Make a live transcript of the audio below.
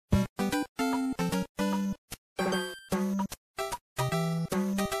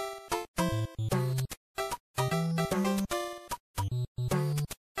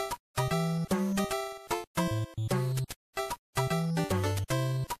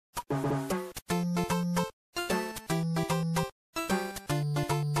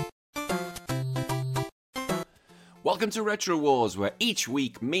Welcome to Retro Wars, where each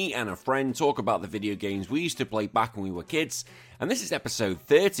week me and a friend talk about the video games we used to play back when we were kids. And this is episode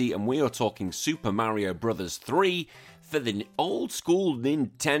 30, and we are talking Super Mario Bros. 3 for the old school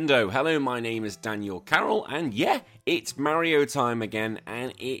Nintendo. Hello, my name is Daniel Carroll, and yeah, it's Mario time again,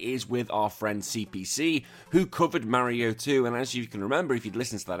 and it is with our friend CPC, who covered Mario 2, and as you can remember, if you'd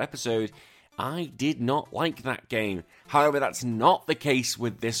listened to that episode, I did not like that game. However, that's not the case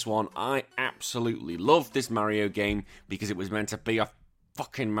with this one. I absolutely love this Mario game because it was meant to be a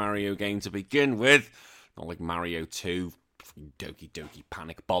fucking Mario game to begin with. Not like Mario 2, Doki Doki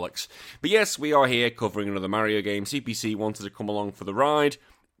Panic bollocks. But yes, we are here covering another Mario game. CPC wanted to come along for the ride,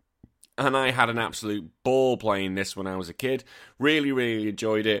 and I had an absolute ball playing this when I was a kid. Really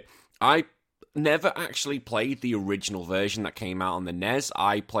enjoyed it. I never actually played the original version that came out on the NES.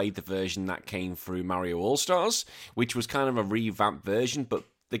 I played the version that came through Mario All-Stars, which was kind of a revamped version, but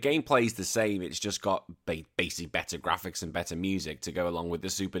the gameplay is the same. It's just got basically better graphics and better music to go along with the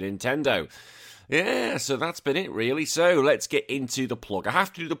Super Nintendo. Yeah, so that's been it, really. So let's get into the plug. I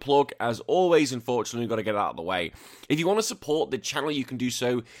have to do the plug, as always, unfortunately, got to get it out of the way. If you want to support the channel, you can do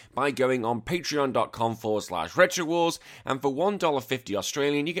so by going on patreon.com/RetroWars, and for $1.50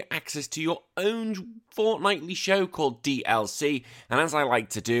 Australian, you get access to your own fortnightly show called DLC, and as I like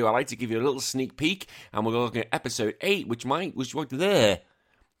to do, I like to give you a little sneak peek, and we're looking at episode 8, which was there.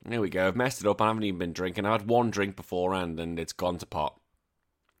 There we go, I've messed it up, I haven't even been drinking. I had one drink beforehand, and it's gone to pot.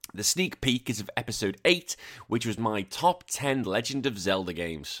 The sneak peek is of episode 8, which was my top 10 Legend of Zelda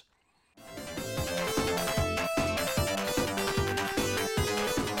games.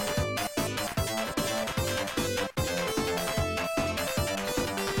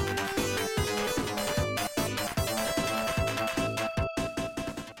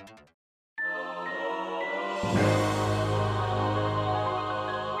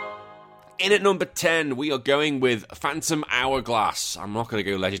 In at number 10, we are going with Phantom Hourglass. I'm not going to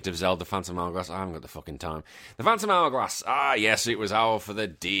go Legend of Zelda Phantom Hourglass. I haven't got the fucking time. The Phantom Hourglass. Ah, yes, it was out for the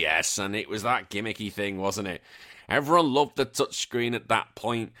DS, and it was that gimmicky thing, wasn't it? Everyone loved the touchscreen at that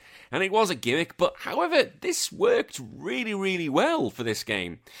point, and it was a gimmick, but however, this worked really well for this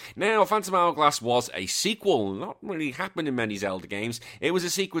game. Now, Phantom Hourglass was a sequel, not really happened in many Zelda games. It was a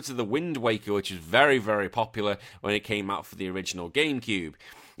sequel to The Wind Waker, which was very popular when it came out for the original GameCube.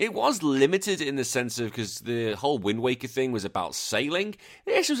 It was limited in the sense of, because the whole Wind Waker thing was about sailing,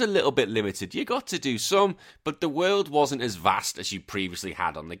 this was a little bit limited. You got to do some, but the world wasn't as vast as you previously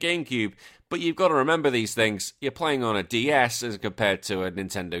had on the GameCube. But you've got to remember these things. You're playing on a DS as compared to a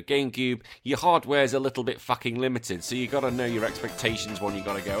Nintendo GameCube. Your hardware's a little bit fucking limited, so you got to know your expectations when you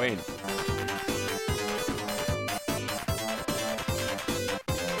got to go in.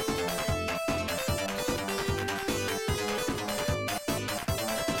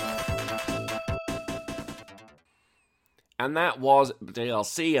 And that was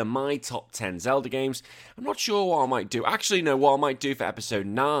DLC and my top 10 Zelda games. I'm not sure what I might do. Actually, no, what I might do for episode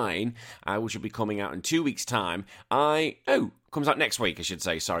 9, which will be coming out in 2 weeks' time. Comes out next week, I should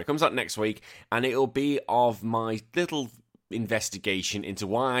say. Sorry, comes out next week. And it'll be of my little investigation into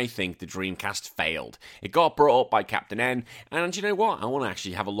why I think the Dreamcast failed. It got brought up by Captain N, and you know what? I want to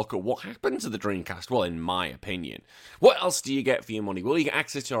actually have a look at what happened to the Dreamcast, well, in my opinion. What else do you get for your money? Well, you get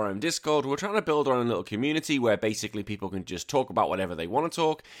access to our own Discord. We're trying to build our own little community where basically people can just talk about whatever they want to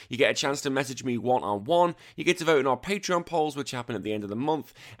talk. You get a chance to message me one-on-one. You get to vote in our Patreon polls, which happen at the end of the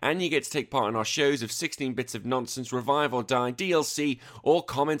month, and you get to take part in our shows of 16 Bits of Nonsense, Revive or Die, DLC, or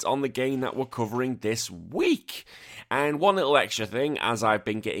comment on the game that we're covering this week. And one little extra thing, as I've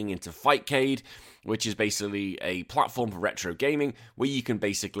been getting into Fightcade, which is basically a platform for retro gaming, where you can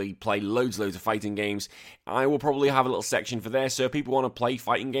basically play loads of fighting games. I will probably have a little section for there, so if people want to play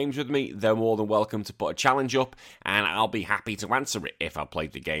fighting games with me, they're more than welcome to put a challenge up, and I'll be happy to answer it if I've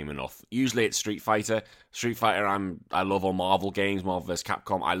played the game enough. Usually it's Street Fighter. I love all Marvel games, Marvel vs.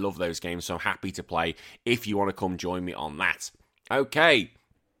 Capcom. I love those games, so I'm happy to play if you want to come join me on that. Okay.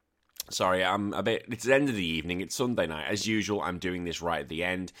 Sorry, it's the end of the evening, it's Sunday night. As usual, I'm doing this right at the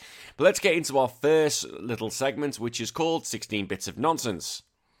end. But let's get into our first little segment, which is called 16 Bits of Nonsense.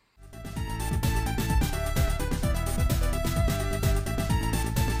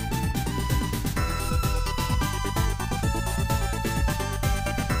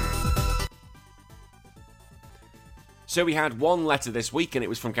 So we had one letter this week, and it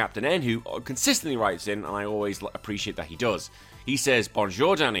was from Captain N, who consistently writes in, and I always appreciate that he does. He says,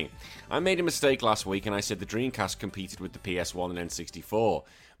 Bonjour, Danny. I made a mistake last week, and I said the Dreamcast competed with the PS1 and N64.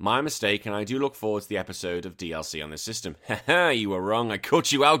 My mistake, and I do look forward to the episode of DLC on this system. Haha, you were wrong. I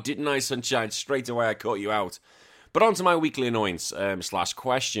caught you out, didn't I, Sunshine? Straight away I caught you out. But on to my weekly annoyance /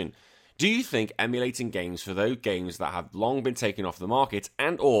 question. Do you think emulating games for those games that have long been taken off the market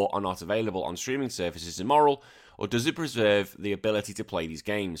and or are not available on streaming services is immoral, or does it preserve the ability to play these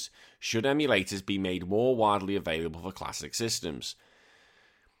games? Should emulators be made more widely available for classic systems?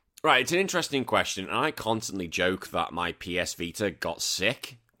 Right, it's an interesting question, and I constantly joke that my PS Vita got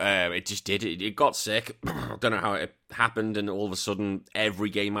sick. It just did. It got sick. I don't know how it happened, and all of a sudden,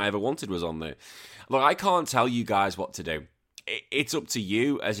 every game I ever wanted was on there. Look, I can't tell you guys what to do. It's up to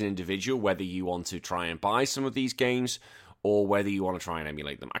you as an individual whether you want to try and buy some of these games or whether you want to try and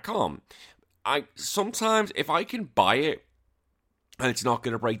emulate them. I can't. Sometimes, if I can buy it and it's not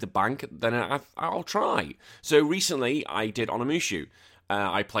going to break the bank, then I'll try. So recently, I did Onimusha.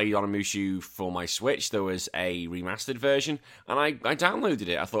 I played Onimusha for my Switch. There was a remastered version, and I downloaded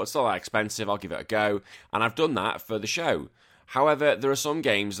it. I thought it's not that expensive, I'll give it a go, and I've done that for the show. However, there are some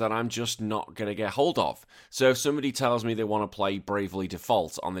games that I'm just not going to get hold of. So if somebody tells me they want to play Bravely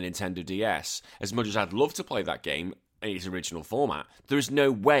Default on the Nintendo DS, as much as I'd love to play that game in its original format, there is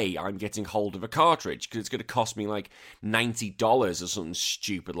no way I'm getting hold of a cartridge, because it's going to cost me like $90 or something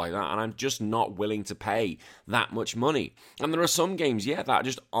stupid like that, and I'm just not willing to pay that much money. And there are some games, that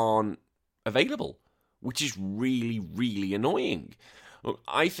just aren't available, which is really, really annoying. Look,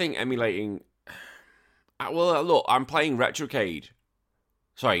 I think emulating... Well, look, I'm playing Retrocade.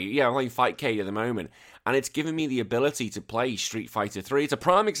 I'm playing Fightcade at the moment, and it's given me the ability to play Street Fighter 3. It's a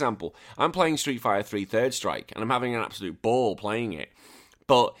prime example. I'm playing Street Fighter 3 Third Strike, and I'm having an absolute ball playing it.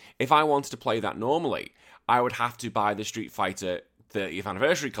 But if I wanted to play that normally, I would have to buy the Street Fighter 30th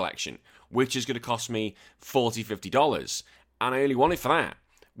Anniversary Collection, which is going to cost me $40, $50. And I only want it for that.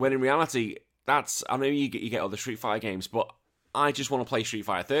 When in reality, I know you get other Street Fighter games, but I just want to play Street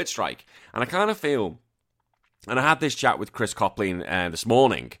Fighter Third Strike. And I kind of feel... And I had this chat with Chris Copley this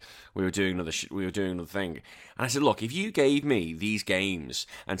morning. We were doing another thing, and I said, "Look, if you gave me these games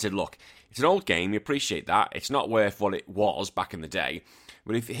and said, look, it's an old game, you appreciate that. It's not worth what it was back in the day,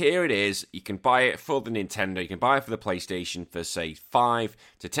 but if here it is, you can buy it for the Nintendo, you can buy it for the PlayStation for say $5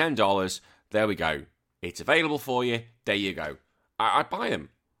 to $10. There we go. It's available for you. There you go. I'd buy them."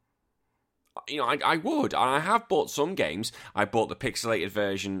 I would, and I have bought some games. I bought the pixelated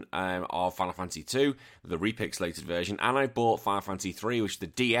version of Final Fantasy II, the repixelated version, and I bought Final Fantasy III, which is the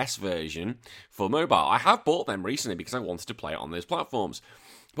DS version for mobile. I have bought them recently because I wanted to play it on those platforms.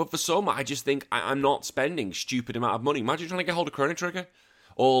 But for some, I just think I'm not spending stupid amount of money. Imagine trying to get hold of Chrono Trigger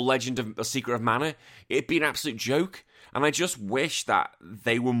or Legend of a Secret of Mana. It'd be an absolute joke, and I just wish that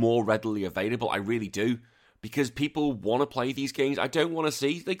they were more readily available. I really do. Because people want to play these games. I don't want to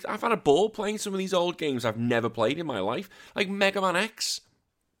see... I've had a ball playing some of these old games I've never played in my life. Like Mega Man X.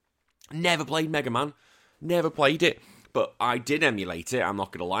 Never played Mega Man. Never played it. But I did emulate it. I'm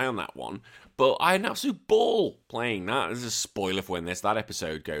not going to lie on that one. But I had an absolute ball playing that. This is a spoiler for when that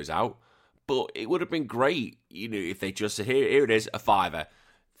episode goes out. But it would have been great, if they just said, here it is, a $5.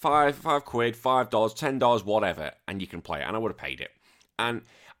 £5, $5, $10, whatever. And you can play it. And I would have paid it. And...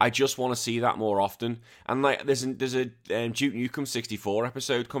 I just want to see that more often. And there's a Duke Nukem 64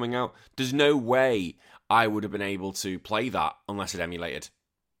 episode coming out. There's no way I would have been able to play that unless it emulated.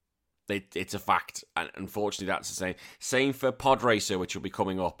 It's a fact. And unfortunately, that's the same. Same for Pod Racer, which will be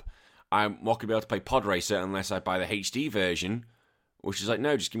coming up. I'm not going to be able to play Pod Racer unless I buy the HD version, which is like,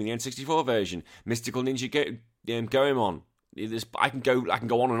 no, just give me the N64 version. Mystical Ninja Goemon. I can go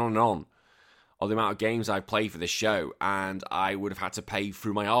on and on and on. Or the amount of games I've played for this show, and I would have had to pay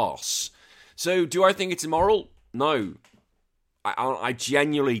through my arse. So, do I think it's immoral? No. I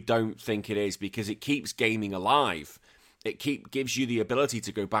genuinely don't think it is, because it keeps gaming alive. It gives you the ability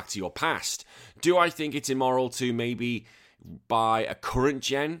to go back to your past. Do I think it's immoral to maybe buy a current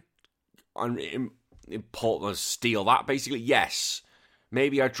gen and steal that, basically? Yes.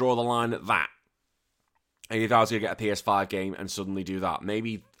 Maybe I draw the line at that. If I was going to get a PS5 game and suddenly do that,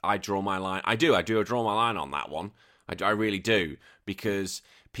 maybe I draw my line. I do draw my line on that one. I really do, because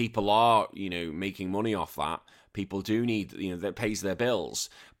people are, making money off that. People do need, that pays their bills.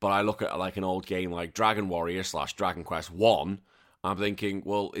 But I look at like an old game like Dragon Warrior / Dragon Quest 1. I'm thinking,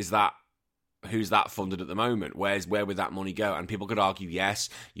 well, who's that funded at the moment? Where would that money go? And people could argue, yes,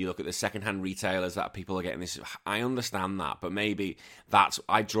 you look at the secondhand retailers that people are getting this. I understand that, but maybe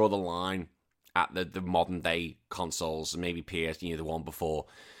I draw the line at the modern day consoles, maybe PS, the one before.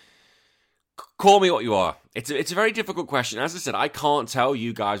 Call me what you are. It's a very difficult question. As I said, I can't tell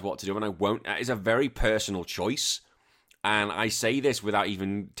you guys what to do, and I won't. It's a very personal choice. And I say this without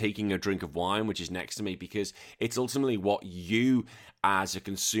even taking a drink of wine, which is next to me, because it's ultimately what you as a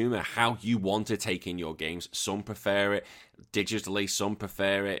consumer how you want to take in your games. Some prefer it digitally, some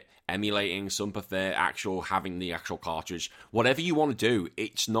prefer it emulating, some prefer having the actual cartridge. Whatever you want to do,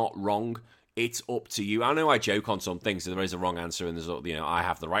 it's not wrong. It's up to you. I know I joke on some things, there is a wrong answer and there's, I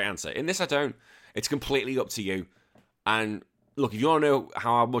have the right answer. In this, I don't. It's completely up to you. And look, if you want to know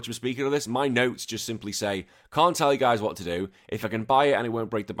how much I'm speaking of this, my notes just simply say, can't tell you guys what to do. If I can buy it and it won't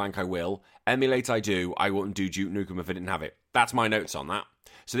break the bank, I will. Emulate, I do. I wouldn't do Duke Nukem if I didn't have it. That's my notes on that.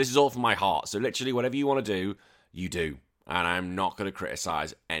 So this is all from my heart. So literally, whatever you want to do, you do. And I'm not going to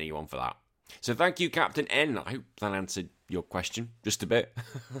criticize anyone for that. So thank you, Captain N. I hope that answered your question just a bit.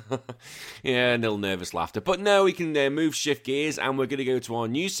 Yeah, a little nervous laughter. But no, we can move shift gears, and we're going to go to our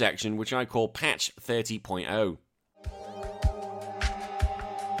news section, which I call Patch 30.0.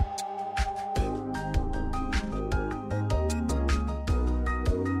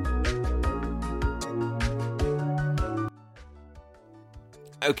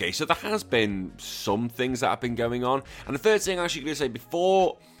 Okay, so there has been some things that have been going on. And the first thing I'm actually going to say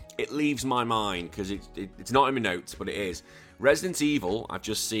before it leaves my mind, because it's not in my notes, but it is. Resident Evil, I've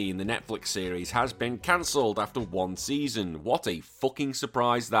just seen, the Netflix series, has been cancelled after one season. What a fucking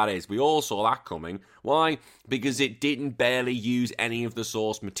surprise that is. We all saw that coming. Why? Because it didn't barely use any of the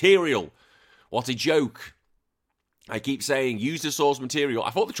source material. What a joke. I keep saying, use the source material. I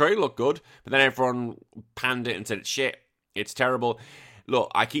thought the trailer looked good, but then everyone panned it and said it's shit. It's terrible.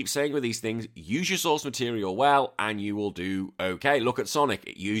 Look, I keep saying with these things, use your source material well, and you will do okay. Look at Sonic.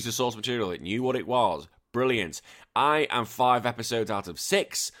 It used the source material. It knew what it was. Brilliant. I am 5 episodes out of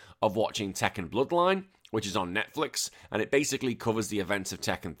 6 of watching Tekken Bloodline, which is on Netflix, and it basically covers the events of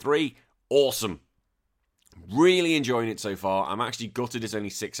Tekken 3. Awesome. Really enjoying it so far. I'm actually gutted it's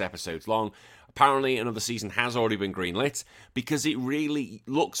only 6 episodes long. Apparently, another season has already been greenlit, because it really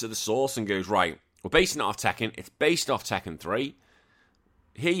looks at the source and goes, right, we're basing it off Tekken. It's based off Tekken 3.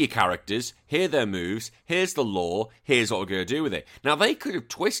 Here are your characters, here are their moves, here's the lore, here's what we're going to do with it. Now, they could have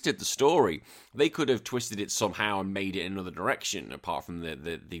twisted the story. They could have twisted it somehow and made it another direction, apart from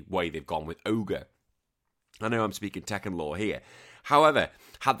the way they've gone with Ogre. I know I'm speaking Tekken lore here. However,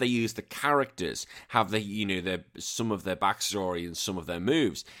 had they used the characters, have they, some of their backstory and some of their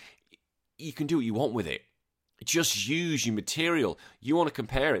moves, you can do what you want with it. Just use your material. You want to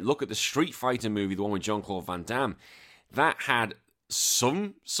compare it. Look at the Street Fighter movie, the one with Jean-Claude Van Damme. That had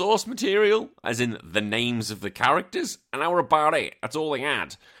some source material, as in the names of the characters, and that were about it. That's all they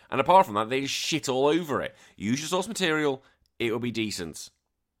had. And apart from that, they just shit all over it. Use your source material, it will be decent.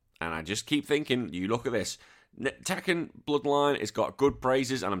 And I just keep thinking, you look at this. Tekken Bloodline has got good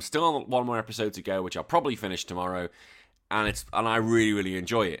praises, and I'm still on one more episode to go, which I'll probably finish tomorrow. And I really, really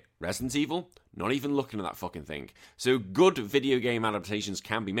enjoy it. Resident Evil, not even looking at that fucking thing. So good video game adaptations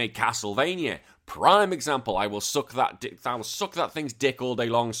can be made. Castlevania, prime example. I will suck that thing's dick all day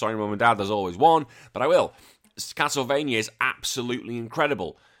long. Sorry, Mum and Dad, there's always one, but I will. Castlevania is absolutely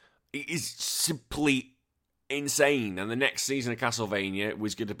incredible. It is simply insane. And the next season of Castlevania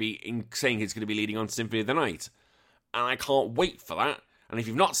was going to be insane. It's going to be leading on Symphony of the Night. And I can't wait for that. And if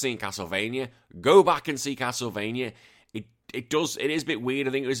you've not seen Castlevania, go back and see Castlevania. It is a bit weird.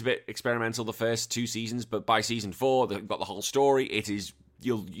 I think it was a bit experimental the first 2 seasons, but by season 4, they've got the whole story. It is,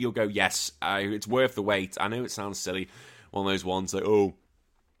 you'll go, yes, it's worth the wait. I know it sounds silly, one of those ones like, oh,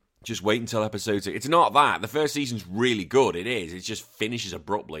 just wait until episode 6. It's not that. The first season's really good. It is. It just finishes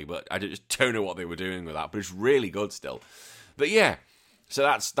abruptly, but I just don't know what they were doing with that, but it's really good still. But yeah, so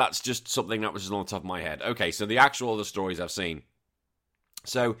that's just something that was just on the top of my head. Okay, so the actual other stories I've seen.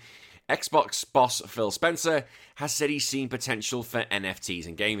 So, Xbox boss Phil Spencer has said he's seen potential for NFTs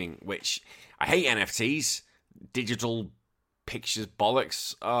in gaming, which I hate NFTs, digital pictures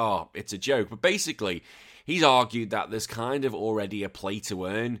bollocks. Oh, it's a joke. But basically, he's argued that there's kind of already a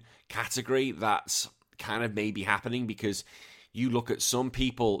play-to-earn category that's kind of maybe happening because you look at some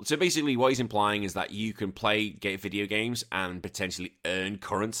people. So basically, what he's implying is that you can play video games and potentially earn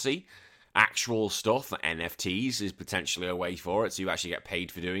currency. Actual stuff, like NFTs, is potentially a way for it, so you actually get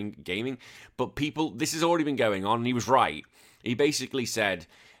paid for doing gaming. But this has already been going on, and he was right. He basically said,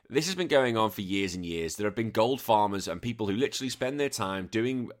 this has been going on for years and years. There have been gold farmers and people who literally spend their time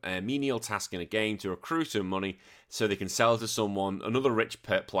doing a menial task in a game to accrue some money so they can sell to someone, another rich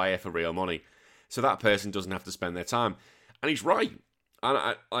player, for real money. So that person doesn't have to spend their time. And he's right.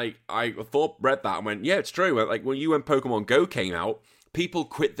 And I read that and went, yeah, it's true. Like, when Pokemon Go came out, people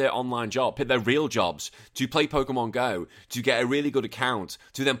quit their online job, quit their real jobs to play Pokemon Go, to get a really good account,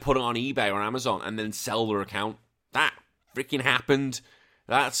 to then put it on eBay or Amazon and then sell their account. That freaking happened.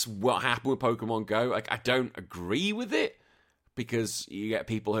 That's what happened with Pokemon Go. Like, I don't agree with it, because you get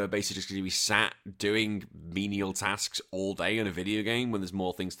people who are basically just going to be sat doing menial tasks all day in a video game when there's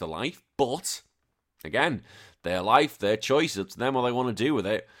more things to life. But, again, their life, their choice, it's them what they want to do with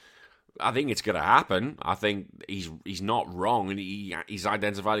it. I think it's going to happen. I think he's not wrong, and he's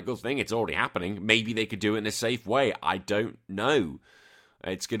identified a good thing. It's already happening. Maybe they could do it in a safe way. I don't know.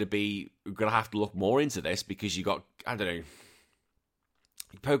 It's going to be... We're going to have to look more into this because you got... I don't know...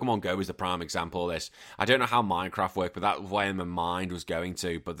 Pokemon Go is the prime example of this. I don't know how Minecraft works, but that's where my mind was going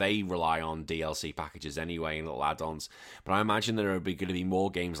to. But they rely on DLC packages anyway and little add-ons. But I imagine there are going to be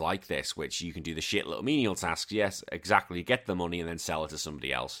more games like this, which you can do the shit little menial tasks. Yes, exactly. Get the money and then sell it to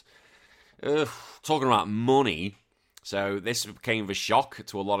somebody else. Talking about money, so this came of a shock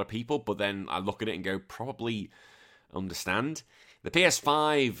to a lot of people, but then I look at it and go, probably understand. The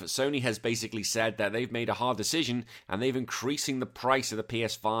PS5, Sony has basically said that they've made a hard decision and they've increasing the price of the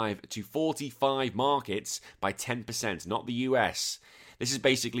PS5 to 45 markets by 10%, not the US. This is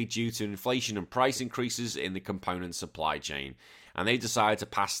basically due to inflation and price increases in the component supply chain. And they decided to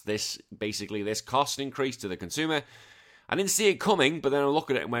pass this cost increase to the consumer. I didn't see it coming, but then I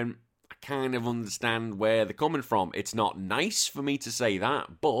look at it and went, I kind of understand where they're coming from. It's not nice for me to say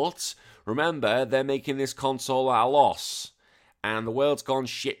that, but remember, they're making this console at a loss. And the world's gone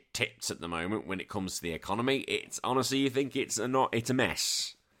shit tips at the moment when it comes to the economy. It's honestly, you think it's a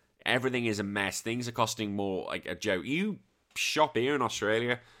mess. Everything is a mess. Things are costing more like a joke. You shop here in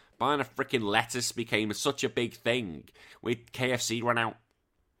Australia, buying a freaking lettuce became such a big thing with KFC run out.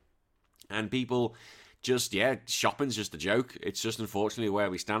 And people just, shopping's just a joke. It's just unfortunately where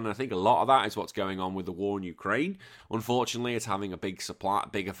we stand. And I think a lot of that is what's going on with the war in Ukraine. Unfortunately, it's having a big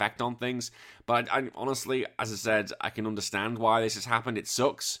effect on things. But I honestly, as I said, I can understand why this has happened. It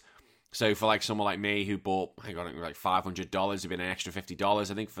sucks. So for like someone like me who bought, like $500, it'd been an extra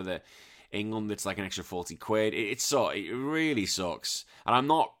 $50. I think for the England, it's like an extra 40 quid. It really sucks. And I'm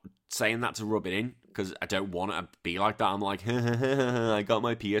not saying that to rub it in because I don't want it to be like that. I'm like, I got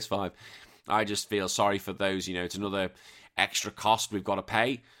my PS5. I just feel sorry for those, it's another extra cost we've got to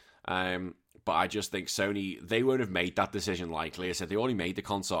pay. But I just think Sony, they won't have made that decision likely. I said they already made the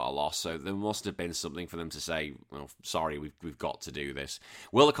console a loss, so there must have been something for them to say, well, sorry, we've got to do this.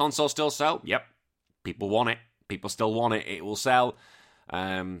 Will the console still sell? Yep. People want it. People still want it. It will sell.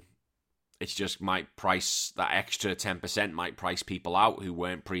 It's just might price, that extra 10% might price people out who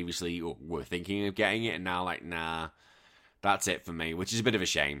weren't previously or were thinking of getting it and now like, nah. That's it for me, which is a bit of a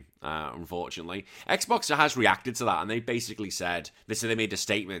shame, unfortunately. Xbox has reacted to that, and they basically said, they made a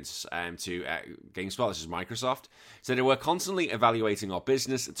statement to GameSpot, this is Microsoft, said they were constantly evaluating our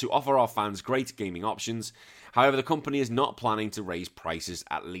business to offer our fans great gaming options. However, the company is not planning to raise prices,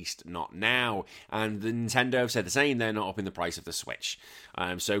 at least not now. And the Nintendo have said the same, they're not upping the price of the Switch.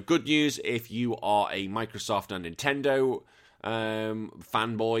 So good news, if you are a Microsoft and Nintendo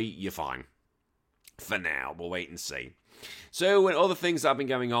fanboy, you're fine. For now, we'll wait and see. So, when other things that have been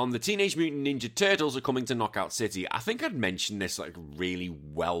going on, the Teenage Mutant Ninja Turtles are coming to Knockout City. I think I'd mentioned this really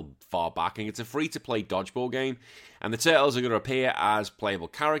far back, and it's a free-to-play dodgeball game, and the Turtles are going to appear as playable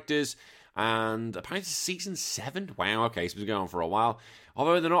characters, and apparently it's Season 7? Wow, okay, so it's been going on for a while.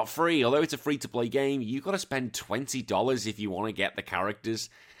 Although they're not free, although it's a free-to-play game, you've got to spend $20 if you want to get the characters.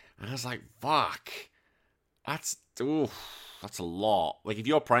 And I was like, fuck. That's a lot. Like, if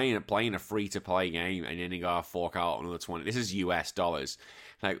you're playing a free-to-play game and then you gotta fork out another 20, this is US dollars.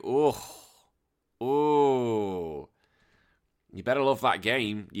 Like, you better love that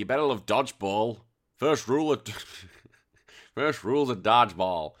game. You better love dodgeball. First rule of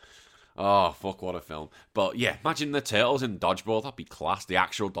dodgeball. Oh, fuck, what a film. But yeah, imagine the Turtles in dodgeball. That'd be class, the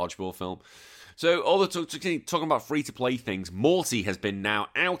actual dodgeball film. So, all the talking about free-to-play things, Morty has been now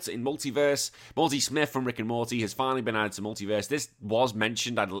out in Multiverse. Morty Smith from Rick and Morty has finally been added to Multiverse. This was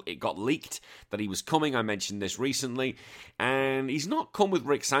mentioned, it got leaked that he was coming. I mentioned this recently. And he's not come with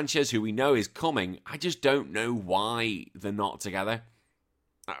Rick Sanchez, who we know is coming. I just don't know why they're not together.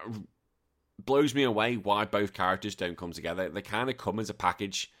 Blows me away why both characters don't come together. They kind of come as a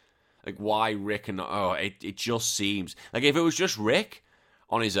package. Like, why Rick and... it just seems... Like, if it was just Rick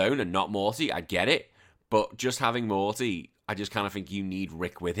on his own and not Morty, I get it. But just having Morty, I just kind of think you need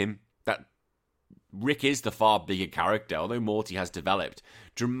Rick with him. That Rick is the far bigger character, although Morty has developed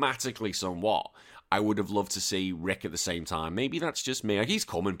dramatically somewhat. I would have loved to see Rick at the same time. Maybe that's just me. Like, he's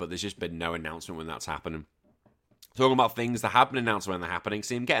coming, but there's just been no announcement when that's happening. Talking about things that have been announced when they're happening,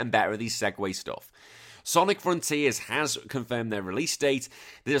 see, I'm getting better at these segue stuff. Sonic Frontiers has confirmed their release date.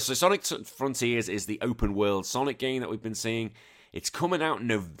 So Sonic Frontiers is the open world Sonic game that we've been seeing. It's coming out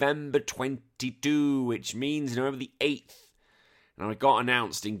November 22, which means November the 8th. Now, it got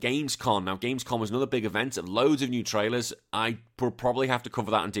announced in Gamescom. Now, Gamescom was another big event, loads of new trailers. I will probably have to cover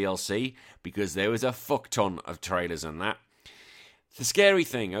that in DLC, because there was a fuck ton of trailers in that. The scary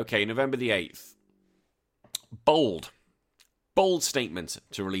thing, okay, November the 8th. Bold statement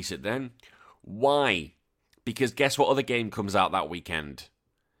to release it then. Why? Because guess what other game comes out that weekend?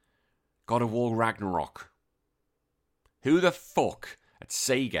 God of War Ragnarok. Who the fuck at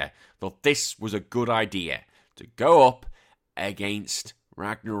Sega thought this was a good idea to go up against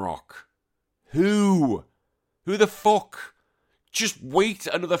Ragnarok? Who the fuck? Just wait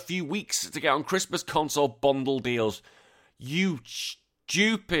another few weeks to get on Christmas console bundle deals. You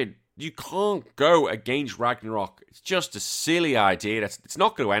stupid. You can't go against Ragnarok. It's just a silly idea. It's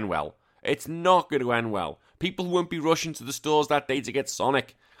not going to end well. It's not going to end well. People won't be rushing to the stores that day to get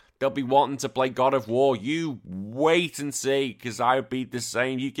Sonic. They'll be wanting to play God of War. You wait and see, because I would be the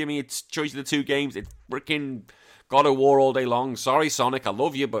same. You give me a choice of the two games, it's freaking God of War all day long. Sorry, Sonic, I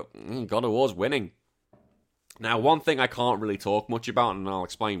love you, but God of War's winning. Now, one thing I can't really talk much about, and I'll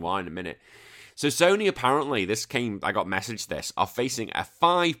explain why in a minute. So Sony, apparently, I got messaged this, are facing a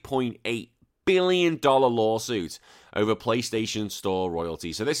 $5.8 billion lawsuit over PlayStation Store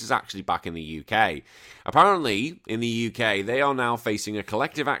royalties. So this is actually back in the UK. Apparently, in the UK, they are now facing a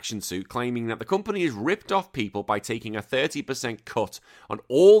collective action suit claiming that the company has ripped off people by taking a 30% cut on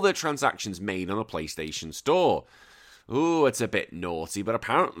all their transactions made on a PlayStation Store. Ooh, it's a bit naughty, but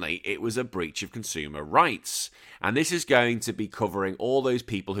apparently it was a breach of consumer rights. And this is going to be covering all those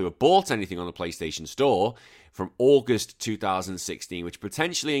people who have bought anything on the PlayStation Store from August 2016, which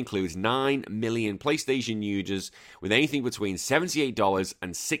potentially includes 9 million PlayStation users with anything between $78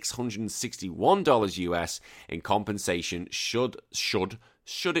 and $661 US in compensation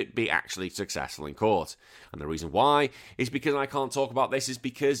should it be actually successful in court. And the reason why is because I can't talk about this is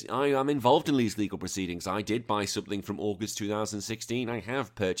because I am involved in these legal proceedings. I did buy something from August 2016. I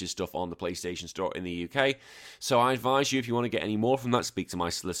have purchased stuff on the PlayStation Store in the UK. So I advise you, if you want to get any more from that, speak to my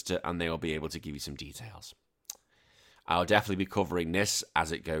solicitor and they will be able to give you some details. I'll definitely be covering this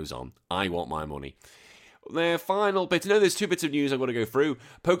as it goes on. I want my money. The final bit. No, there's two bits of news I'm going to go through.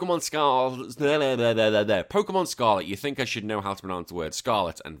 Pokemon Scarlet. You think I should know how to pronounce the word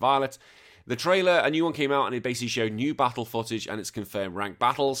Scarlet and Violet. The trailer, a new one came out and it basically showed new battle footage and it's confirmed ranked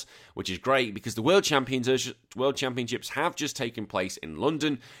battles, which is great because the World Championships have just taken place in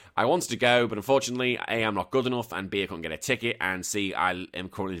London. I wanted to go, but unfortunately, A, I'm not good enough, and B, I couldn't get a ticket, and C, I am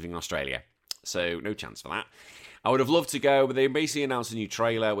currently living in Australia. So, no chance for that. I would have loved to go, but they basically announced a new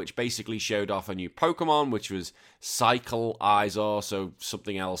trailer, which basically showed off a new Pokemon, which was Cycle-Izor, so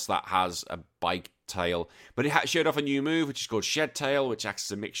something else that has a bike tail. But it showed off a new move, which is called Shed Tail, which acts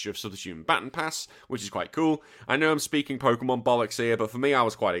as a mixture of Substitute and Baton Pass, which is quite cool. I know I'm speaking Pokemon bollocks here, but for me, I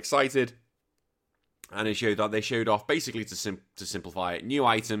was quite excited. And they showed off, basically to simplify it, new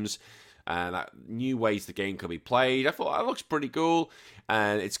items, new ways the game could be played. I thought that looks pretty cool.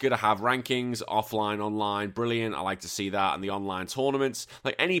 It's good to have rankings, offline, online, brilliant. I like to see that. And the online tournaments,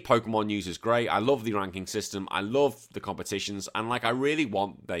 like any Pokemon news is great. I love the ranking system. I love the competitions. And I really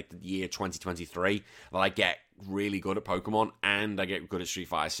want the year 2023 that I get really good at Pokemon and I get good at Street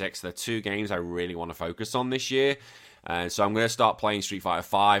Fighter 6. They're two games I really want to focus on this year. So I'm going to start playing Street Fighter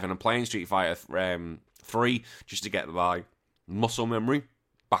 5 and I'm playing Street Fighter 3 just to get my muscle memory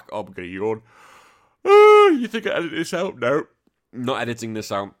back up. I'm going to yawn. You think I edit this out? No. I'm not editing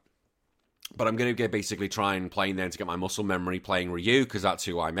this out. But I'm going to basically try and play then to get my muscle memory playing Ryu, because that's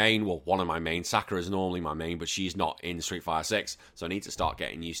who I main. Well, one of my main. Sakura is normally my main, but she's not in Street Fighter 6. So I need to start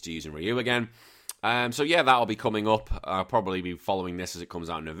getting used to using Ryu again. So yeah, that'll be coming up. I'll probably be following this as it comes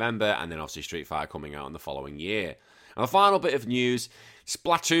out in November, and then obviously Street Fighter coming out in the following year. And the final bit of news,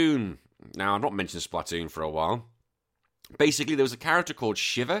 Splatoon. Now, I've not mentioned Splatoon for a while. Basically, there was a character called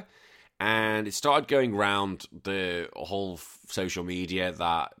Shiver, and it started going around the whole social media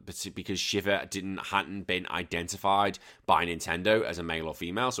that because Shiver hadn't been identified by Nintendo as a male or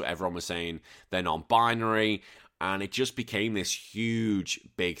female, so everyone was saying they're non-binary, and it just became this huge,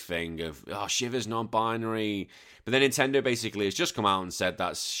 big thing of, oh, Shiver's non-binary. But then Nintendo basically has just come out and said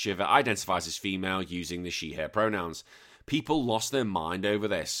that Shiver identifies as female using the she, her pronouns. People lost their mind over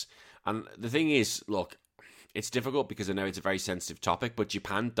this. And the thing is, look, it's difficult because I know it's a very sensitive topic, but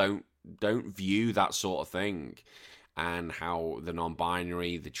Japan don't view that sort of thing, and how the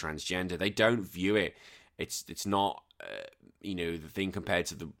non-binary, the transgender, they don't view it. It's not the thing compared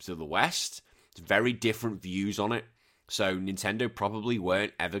to the West. It's very different views on it. So Nintendo probably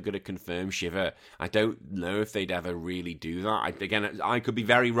weren't ever going to confirm Shiver. I don't know if they'd ever really do that. I could be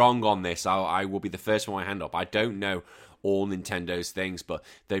very wrong on this. I will be the first one to hand up. I don't know all Nintendo's things, but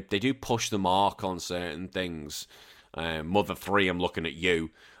they do push the mark on certain things. Mother 3, I'm looking at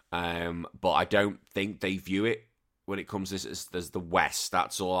you. But I don't think they view it when it comes to this as the West.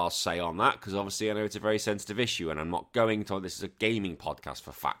 That's all I'll say on that, because obviously I know it's a very sensitive issue, and I'm not going to. This is a gaming podcast,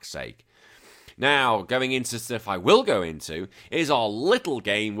 for fuck's sake. Now, going into stuff I will go into is our little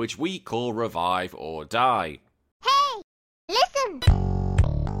game which we call Revive or Die. Hey, listen!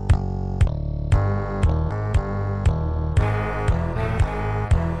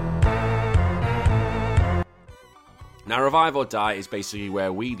 Now, Revive or Die is basically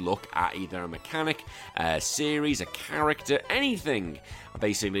where we look at either a mechanic, a series, a character, anything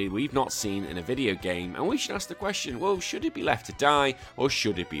basically we've not seen in a video game, and we should ask the question, well, should it be left to die or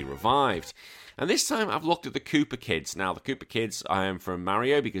should it be revived? And this time I've looked at the Koopa Kids. Now, the Koopa Kids I am from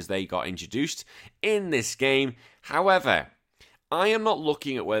Mario because they got introduced in this game. However, I am not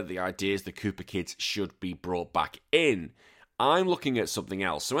looking at whether the idea is the Koopa Kids should be brought back in. I'm looking at something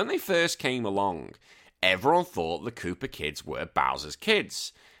else. So when they first came along, everyone thought the Koopa Kids were Bowser's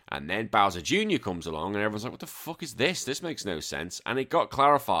kids. And then Bowser Jr. comes along and everyone's like, what the fuck is this? This makes no sense. And it got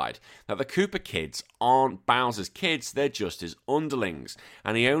clarified that the Koopa Kids aren't Bowser's kids, they're just his underlings.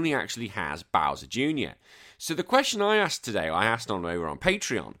 And he only actually has Bowser Jr. So the question I asked today, I asked over on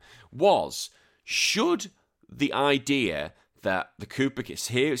Patreon, was, should the idea that the Koopa Kids,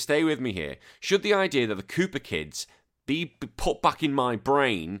 here, stay with me here, should the idea that the Koopa Kids be put back in my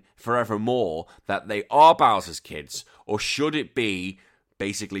brain forevermore that they are Bowser's kids, or should it be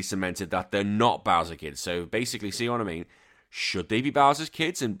basically cemented that they're not Bowser kids? So basically, see what I mean? Should they be Bowser's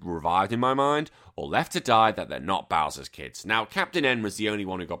kids and revived in my mind, or left to die that they're not Bowser's kids? Now, Captain N was the only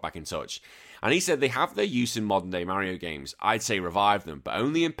one who got back in touch, and he said they have their use in modern day Mario games. I'd say revive them, but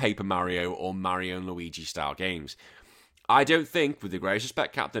only in Paper Mario or Mario and Luigi style games. I don't think, with the greatest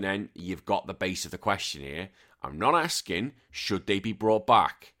respect, Captain N, you've got the base of the question here. I'm not asking, should they be brought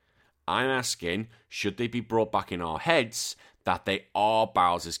back? I'm asking, should they be brought back in our heads that they are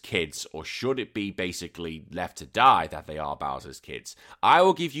Bowser's kids, or should it be basically left to die that they are Bowser's kids? I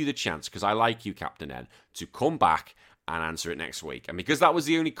will give you the chance, because I like you, Captain N, to come back and answer it next week. And because that was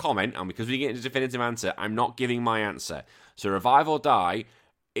the only comment, and because we get a definitive answer, I'm not giving my answer. So Revive or Die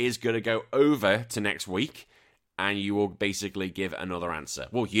is going to go over to next week, and you will basically give another answer.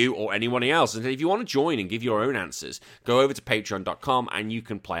 Well, you or anyone else. And if you want to join and give your own answers, go over to patreon.com and you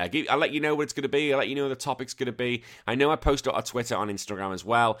can play. I'll let you know what it's going to be. I'll let you know what the topic's going to be. I know I post it on Twitter, on Instagram as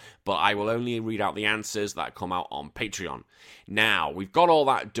well, but I will only read out the answers that come out on Patreon. Now, we've got all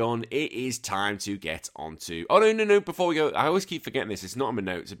that done. It is time to get onto... Oh, no. Before we go, I always keep forgetting this. It's not in my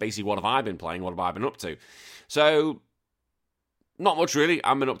notes. It's basically, what have I been playing? What have I been up to? So... not much, really. I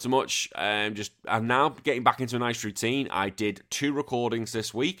haven't been up to much. I'm now getting back into a nice routine. I did 2 recordings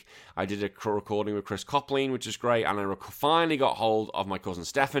this week. I did a recording with Chris Copline, which is great, and I finally got hold of my cousin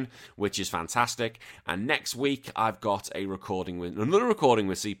Stefan, which is fantastic. And next week, I've got another recording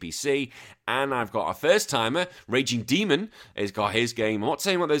with CPC, and I've got a first-timer, Raging Demon, has got his game. I'm not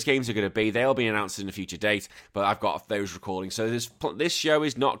saying what those games are going to be. They'll be announced in a future date, but I've got those recordings. So this show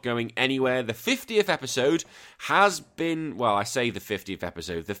is not going anywhere. The 50th episode has been, well, I say the 50th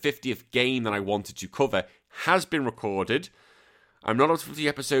episode, the 50th game that I wanted to cover has been recorded. I'm not up to 50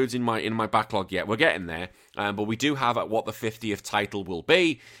 episodes in my backlog yet. We're getting there, but we do have what the 50th title will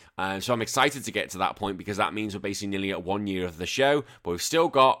be. So I'm excited to get to that point, because that means we're basically nearly at 1 year of the show, but we've still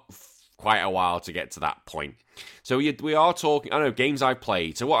got quite a while to get to that point. So we are talking, I don't know, games I've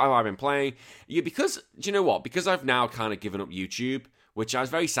played. So what have I been playing? Yeah, because, do you know what? Because I've now kind of given up YouTube, which I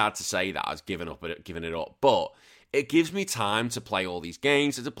was very sad to say that I've given it up, but it gives me time to play all these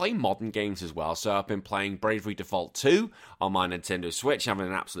games and to play modern games as well. So I've been playing Bravely Default 2 on my Nintendo Switch, having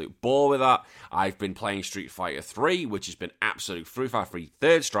an absolute ball with that. I've been playing Street Fighter 3, which has been absolute Street Fighter 3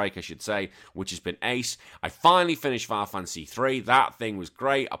 Third Strike, I should say, which has been ace. I finally finished Final Fantasy 3. That thing was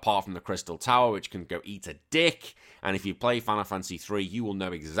great, apart from the Crystal Tower, which can go eat a dick. And if you play Final Fantasy 3, you will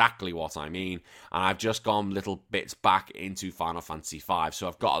know exactly what I mean. And I've just gone little bits back into Final Fantasy 5. So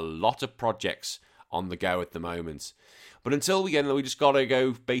I've got a lot of projects on the go at the moment. But until we just gotta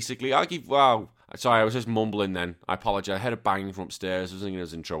go, basically. Sorry, I was just mumbling then. I apologize. I heard a banging from upstairs. I was thinking I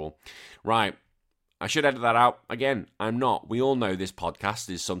was in trouble. Right. I should edit that out. Again, I'm not. We all know this podcast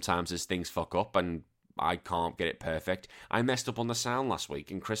is sometimes as things fuck up and I can't get it perfect. I messed up on the sound last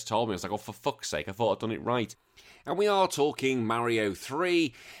week and Chris told me, I was like, oh, for fuck's sake, I thought I'd done it right. And we are talking Mario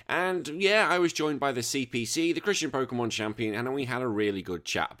 3, and yeah, I was joined by the CPC, the Christian Pokemon Champion, and we had a really good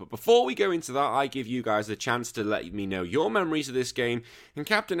chat. But before we go into that, I give you guys the chance to let me know your memories of this game, and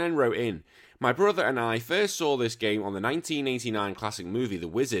Captain N wrote in, my brother and I first saw this game on the 1989 classic movie The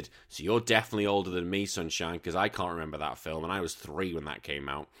Wizard, so you're definitely older than me, Sunshine, because I can't remember that film, and I was 3 when that came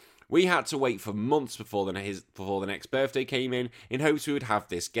out. We had to wait for months before the next birthday came in hopes we would have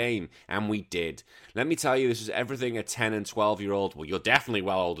this game, and we did. Let me tell you, this is everything a 10 and 12-year-old, well, you're definitely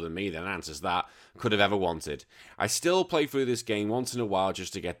well older than me, then answers that, could have ever wanted. I still play through this game once in a while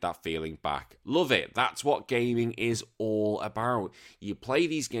just to get that feeling back. Love it. That's what gaming is all about. You play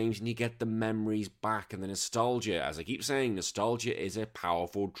these games and you get the memories back, and the nostalgia. As I keep saying, nostalgia is a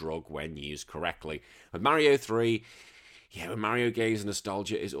powerful drug when used correctly. With Mario 3... yeah, with Mario games,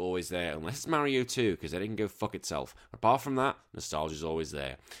 nostalgia is always there. Unless it's Mario 2, because it didn't go fuck itself. Apart from that, nostalgia is always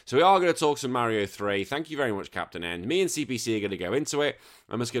there. So we are going to talk some Mario 3. Thank you very much, Captain N. Me and CPC are going to go into it.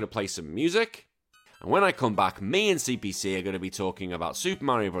 I'm just going to play some music. And when I come back, me and CPC are going to be talking about Super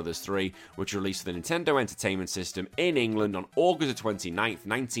Mario Bros. 3, which released for the Nintendo Entertainment System in England on August 29th,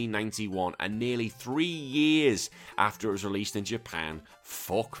 1991, and nearly 3 years after it was released in Japan.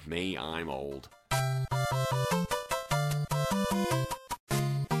 Fuck me, I'm old.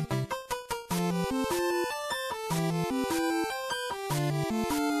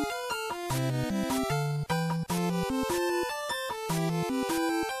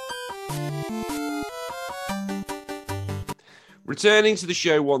 Returning to the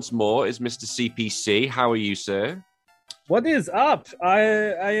show once more is Mr. CPC. How are you, sir? What is up? I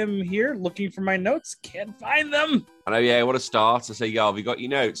am here looking for my notes. Can't find them. I know, yeah, what a start. I say, yeah, have you got your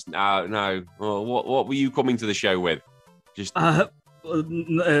notes? No. Well, what were you coming to the show with? Just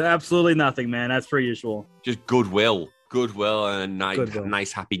absolutely nothing, man. That's per usual. Just goodwill and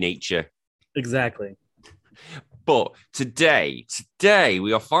nice happy nature. Exactly. But today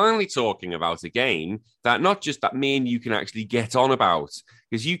we are finally talking about a game that not just that me and you can actually get on about,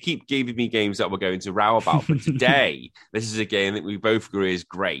 because you keep giving me games that we're going to row about. But today, this is a game that we both agree is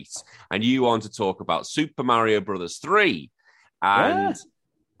great, and you want to talk about Super Mario Bros. 3. And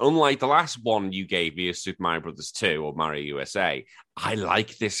unlike the last one you gave me, Super Mario Bros. 2 or Mario USA, I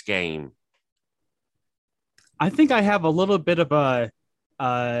like this game. I think I have a little bit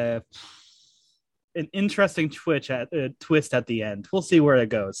of an interesting twist at the end. We'll see where it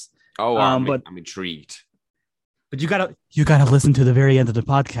goes. Oh, I'm intrigued. But you gotta listen to the very end of the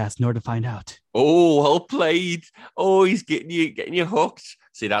podcast in order to find out. Oh, well played. Oh, he's getting you hooked.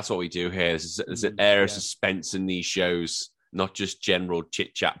 See, that's what we do here. There's an air of suspense in these shows, not just general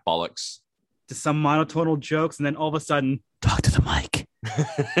chit chat bollocks. Just some monotonal jokes, and then all of a sudden, talk to the mic.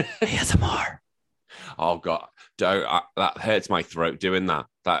 ASMR. Oh God, that hurts my throat doing that.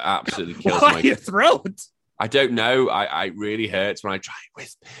 That absolutely kills your throat. I don't know. I really hurts when I try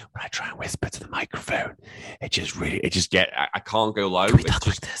and whisper to the microphone. I can't go low. Can we talk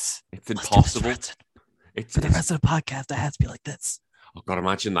like this? It's impossible. For the rest of the podcast, it has to be like this. Oh God,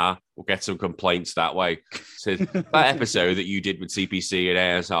 imagine that. We'll get some complaints that way. So that episode that you did with CPC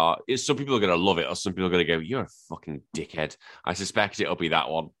and ASR, some people are going to love it, or some people are going to go, "You're a fucking dickhead." I suspect it'll be that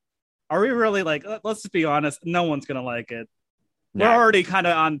one. Are we really let's just be honest, no one's going to like it. No. We're already kind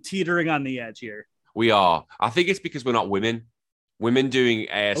of teetering on the edge here. We are. I think it's because we're not women. Women doing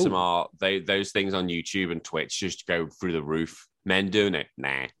ASMR, those things on YouTube and Twitch just go through the roof. Men doing it,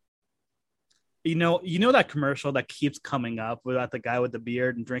 nah. You know that commercial that keeps coming up about the guy with the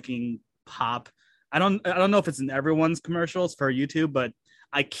beard and drinking pop. I don't know if it's in everyone's commercials for YouTube, but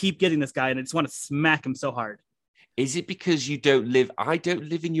I keep getting this guy and I just want to smack him so hard. Is it because I don't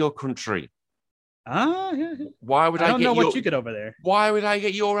live in your country? Yeah. Why would I don't know what you get over there. Why would I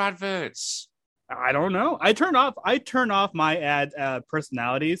get your adverts? I don't know. I turn off my ad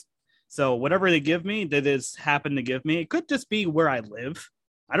personalities. So whatever they give me, they just happen to give me. It could just be where I live.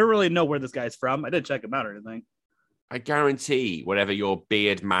 I don't really know where this guy's from. I didn't check him out or anything. I guarantee whatever your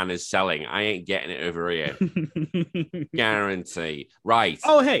beard man is selling, I ain't getting it over here. Guarantee. Right.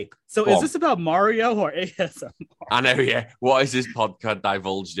 Oh, hey. So is this about Mario or ASMR? I know, yeah. What is this podcast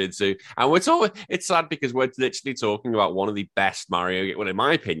divulged into? And it's sad because we're literally talking about one of the best Mario, well, in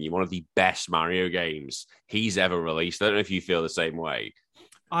my opinion, one of the best Mario games he's ever released. I don't know if you feel the same way.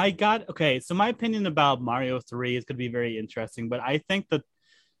 So my opinion about Mario 3 is going to be very interesting, but I think that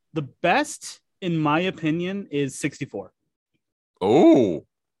the best, in my opinion, is 64. Oh,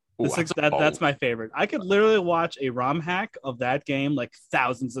 that's my favorite. I could literally watch a ROM hack of that game like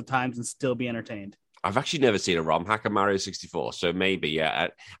thousands of times and still be entertained. I've actually never seen a ROM hack of Mario 64, so maybe, yeah,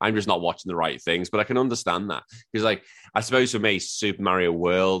 I'm just not watching the right things, but I can understand that. Because, I suppose for me, Super Mario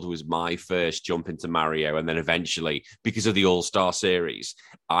World was my first jump into Mario, and then eventually, because of the All-Star series,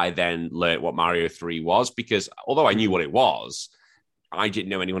 I then learned what Mario 3 was, because although I knew what it was, I didn't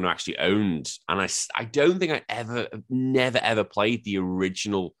know anyone who actually owned, and I don't think I never ever played the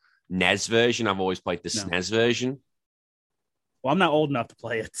original NES version. I've always played the SNES version. Well, I'm not old enough to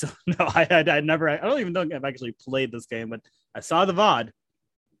play it, so no, I don't even know if I've actually played this game, but I saw the VOD.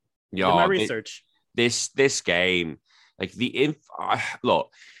 I did my Yeah, research. this game, like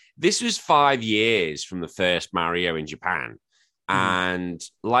look, this was 5 years from the first Mario in Japan, Mhm. and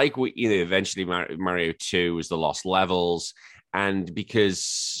like we, eventually Mario 2 was the Lost Levels, and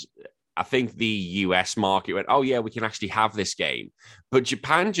because I think the US market went, oh yeah, we can actually have this game, but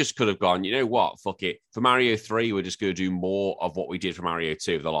Japan just could have gone, you know what, fuck it, for Mario 3, we're just going to do more of what we did for Mario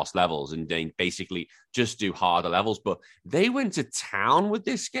 2, the Lost Levels, and then basically just do harder levels. But they went to town with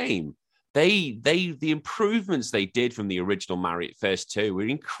this game. The improvements they did from the original Mario first two were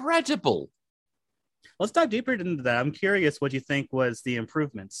incredible. Let's dive deeper into that. I'm curious what you think was the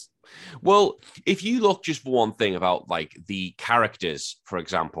improvements. Well, if you look just for one thing about like the characters, for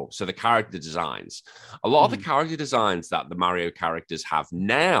example, so the character designs, a lot of the character designs that the Mario characters have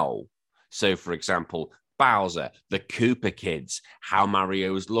now. So, for example, Bowser, the Koopa kids, how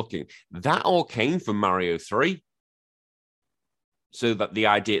Mario is looking, that all came from Mario 3. So that the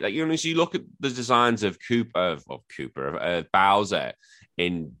idea that, so you look at the designs of Bowser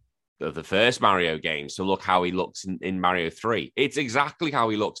in the first Mario game. So look how he looks in Mario 3. It's exactly how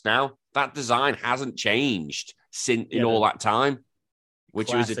he looks now. That design hasn't changed in all that time,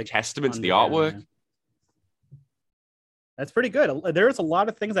 which was a testament to the artwork. Yeah. That's pretty good. There's a lot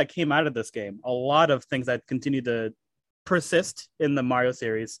of things that came out of this game. A lot of things that continue to persist in the Mario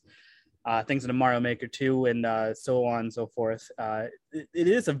series. Things in the Mario Maker 2 and so on and so forth. It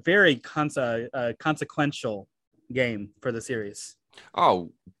is a very consequential game for the series.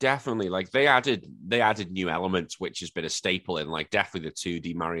 Oh, definitely. Like they added new elements, which has been a staple in like definitely the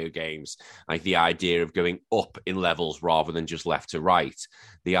 2D Mario games. Like the idea of going up in levels rather than just left to right.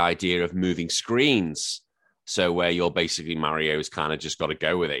 The idea of moving screens. So where you're basically Mario's kind of just got to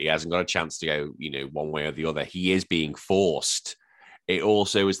go with it. He hasn't got a chance to go, one way or the other. He is being forced. It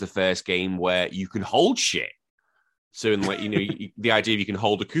also is the first game where you can hold shit. So, in the idea of you can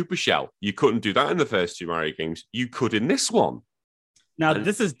hold a Koopa shell, you couldn't do that in the first two Mario games. You could in this one. Now,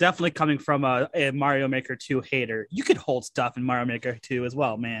 this is definitely coming from a Mario Maker 2 hater. You could hold stuff in Mario Maker 2 as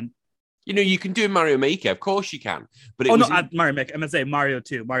well, man. You can do Mario Maker. Of course you can. But Mario Maker. I'm going to say Mario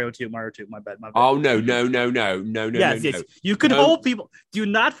 2. My bad. Oh, no. Yes. You could hold people. Do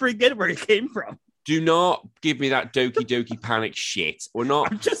not forget where it came from. Do not give me that Doki Doki Panic shit. We're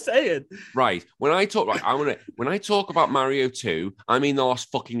not. I'm just saying. Right. When I talk about Mario 2, I mean the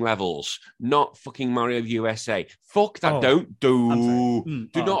last fucking levels, not fucking Mario USA. Fuck that. Don't do.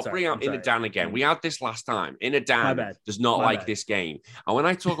 Do not bring out Inadan again. We had this last time. Inadan does not like this game. And when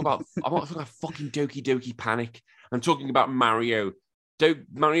I talk about, I'm not talking about fucking Doki Doki Panic. I'm talking about Mario.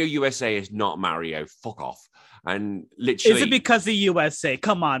 Mario USA is not Mario. Fuck off. And literally, is it because the USA?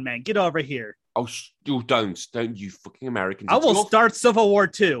 Come on, man, get over here. Oh, don't you fucking Americans. I will start Civil War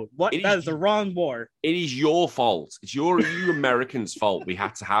 2. That is the wrong war. It is your fault. It's you Americans' fault. We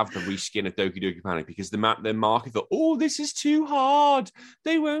had to have the reskin of Doki Doki Panic because the market thought, this is too hard.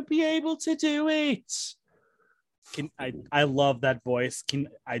 They won't be able to do it. I love that voice. Can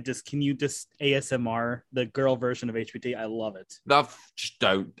you just ASMR the girl version of HBT? I love it. Just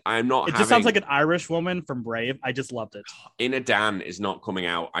don't. I'm not. It just sounds like an Irish woman from Brave. I just loved it. Inadan is not coming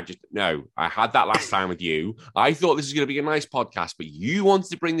out. I had that last time with you. I thought this was going to be a nice podcast, but you wanted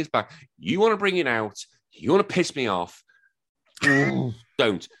to bring this back. You want to bring it out. You want to piss me off.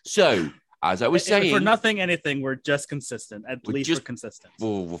 Don't. So, as I was saying, for nothing, anything, we're just consistent. At least we're consistent.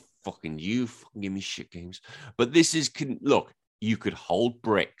 Oh, fucking give me shit games. But this is look. You could hold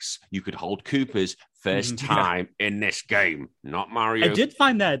bricks. You could hold Koopas first time in this game, not Mario. I did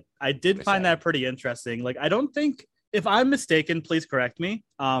find that pretty interesting. Like, I don't think, if I'm mistaken, please correct me.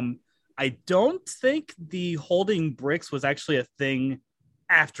 I don't think the holding bricks was actually a thing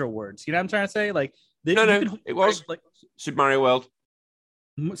afterwards. You know what I'm trying to say? Like, it was like Super Mario World.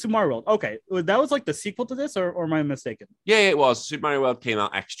 Super Mario World. Okay, that was like the sequel to this, or am I mistaken? Yeah, it was. Super Mario World came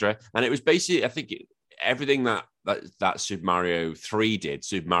out extra, and it was basically, I think, everything that Super Mario 3 did,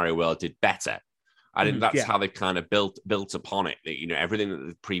 Super Mario World did better. I think that's how they kind of built upon it. Everything that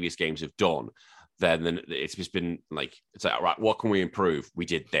the previous games have done. Then it's just been like, it's like, all right, what can we improve? We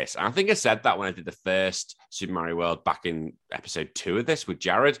did this. And I think I said that when I did the first Super Mario World back in episode 2 of this with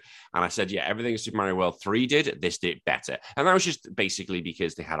Jared. And I said, yeah, everything Super Mario World 3 did, this did better. And that was just basically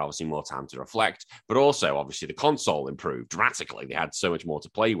because they had obviously more time to reflect, but also obviously the console improved dramatically. They had so much more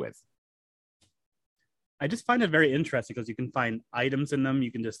to play with. I just find it very interesting because you can find items in them.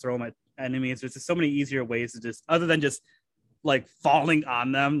 You can just throw them at enemies. There's just so many easier ways to just, other than just like falling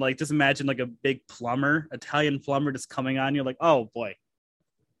on them. Like, just imagine like a big Italian plumber just coming on you. Like, oh boy.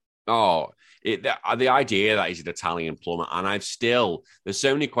 Oh, the idea that he's an Italian plumber, and there's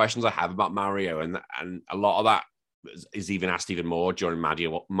so many questions I have about Mario, and a lot of that is even asked even more during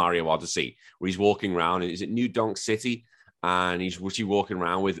Mario Odyssey, where he's walking around. Is it New Donk City? And he's walking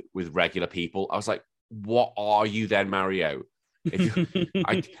around with regular people. I was like, what are you then, Mario?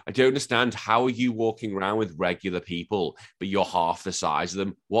 I don't understand. How are you walking around with regular people, but you're half the size of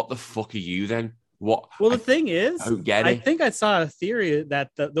them? What the fuck are you then? What? Well, the thing is, I think I saw a theory that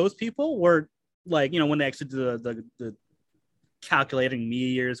those people were like, when they actually did the calculating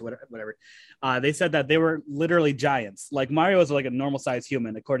meteors, whatever. They said that they were literally giants. Like Mario is like a normal sized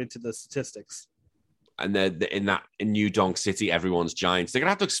human, according to the statistics. And they're in New Donk City, everyone's giants. They're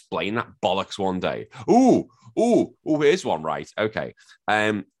gonna have to explain that bollocks one day. Ooh, here's one, right? Okay.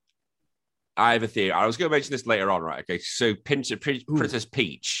 I have a theory. I was going to mention this later on, right? Okay. So Princess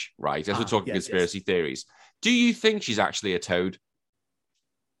Peach, right? As we're talking conspiracy theories, do you think she's actually a toad?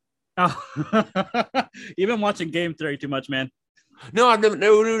 Oh, you've been watching Game Theory too much, man. No, I've never.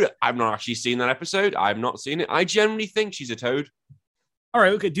 No. I've not actually seen that episode. I've not seen it. I generally think she's a toad. All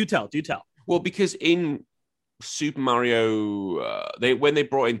right. Okay. Do tell. Well, because in Super Mario, when they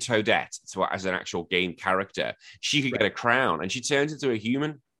brought in Toadette as an actual game character, she could get a crown, and she turns into a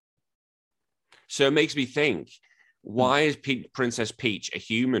human. So it makes me think, why is Princess Peach a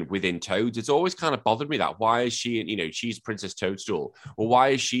human within Toads? It's always kind of bothered me that. Why is she, she's Princess Toadstool. Well, why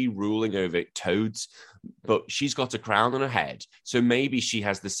is she ruling over Toads? But she's got a crown on her head. So maybe she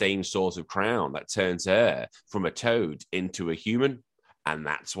has the same sort of crown that turns her from a Toad into a human. And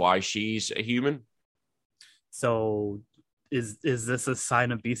that's why she's a human. So is this a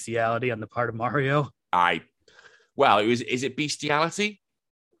sign of bestiality on the part of Mario? Is it bestiality?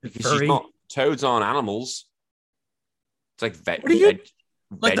 Because she's not. Toads aren't animals. It's like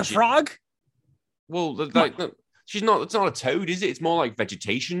the frog. Well, she's not. It's not a toad, is it? It's more like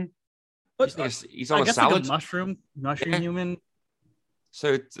vegetation. But he's on a salad. Like a mushroom human.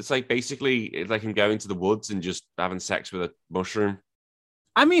 So it's like basically like him going to the woods and just having sex with a mushroom.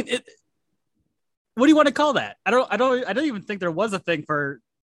 I mean, what do you want to call that? I don't even think there was a thing for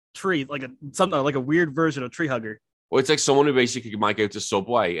tree, like a weird version of tree hugger. Well, it's like someone who basically might go to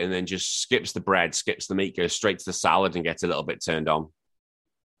Subway and then just skips the bread, skips the meat, goes straight to the salad and gets a little bit turned on.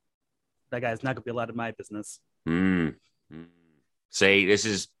 That guy's not going to be allowed in my business. See,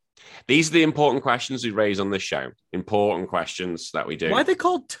 these are the important questions we raise on this show. Important questions that we do. Why are they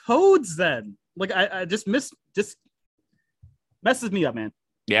called toads then? Like I just messes me up, man.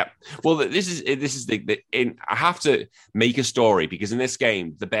 Yeah. Well, this is I have to make a story because in this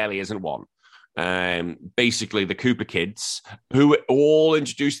game there barely isn't one. Basically the Koopa Kids, who are all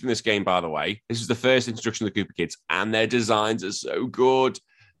introduced in this game, by the way. This is the first introduction of the Koopa Kids, and their designs are so good.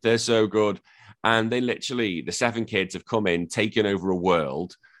 They're so good. And the 7 kids have come in, taken over a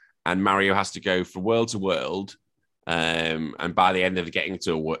world, and Mario has to go from world to world. And by the end of getting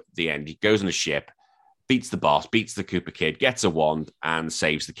to the end, he goes on a ship, beats the boss, beats the Koopa Kid, gets a wand, and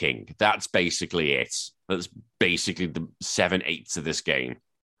saves the king. That's basically it. That's basically the 7/8 of this game.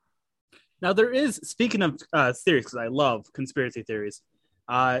 Now, there is, speaking of theories, because I love conspiracy theories,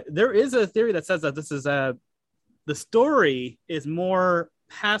 there is a theory that says that this is the story is more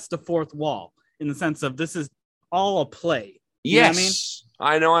past the fourth wall in the sense of this is all a play. Yes,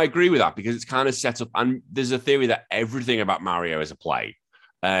 I know. I agree with that because it's kind of set up, and there's a theory that everything about Mario is a play.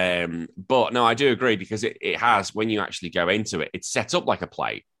 But no, I do agree because it has, when you actually go into it, it's set up like a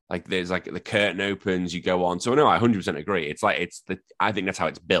play. Like there's like the curtain opens, you go on. So no, I 100% agree. I think that's how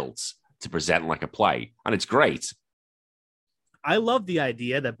it's built, to present like a play, and it's great. I love the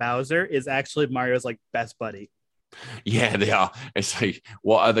idea that Bowser is actually Mario's like best buddy. Yeah, they are. It's like,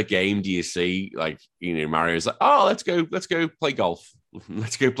 what other game do you see? Like, Mario's like, oh, let's go play golf.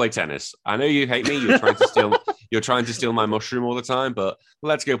 Let's go play tennis. I know you hate me. You're trying to steal my mushroom all the time, but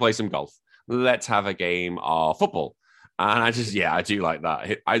let's go play some golf. Let's have a game of football. And I do like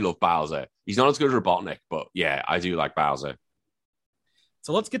that. I love Bowser. He's not as good as Robotnik, but yeah, I do like Bowser.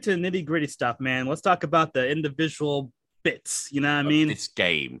 So let's get to the nitty gritty stuff, man. Let's talk about the individual bits. You know what I mean? This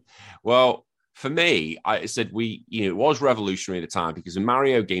game. Well, for me, I said it was revolutionary at the time because in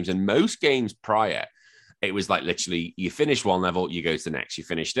Mario games and most games prior, it was like literally you finish one level, you go to the next. You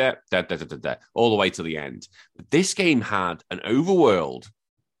finish there, all the way to the end. But this game had an overworld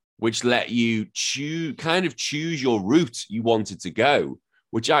which let you choose your route you wanted to go,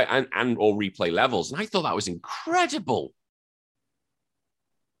 or replay levels. And I thought that was incredible.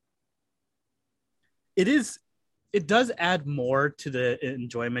 It does add more to the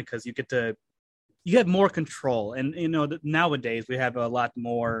enjoyment because you get more control. And nowadays we have a lot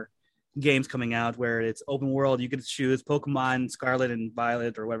more games coming out where it's open world. You get to choose Pokemon Scarlet and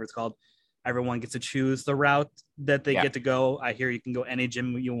Violet or whatever it's called. Everyone gets to choose the route that they get to go. I hear you can go any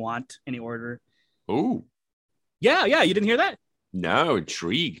gym you want, any order. Ooh. Yeah, you didn't hear that? No,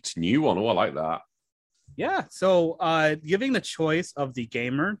 intrigued. New one. Oh, I like that. Yeah. So giving the choice of the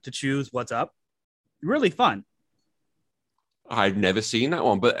gamer to choose what's up, really fun. I've never seen that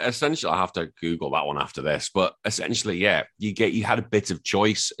one, but essentially, I have to Google that one after this. But essentially, yeah, you had a bit of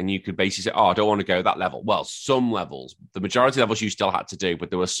choice, and you could basically say, "Oh, I don't want to go that level." Well, some levels, the majority of levels, you still had to do,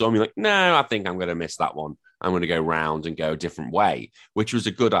 but there were some you're like, "No, I think I'm going to miss that one. I'm going to go round and go a different way," which was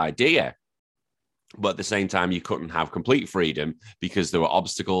a good idea. But at the same time, you couldn't have complete freedom because there were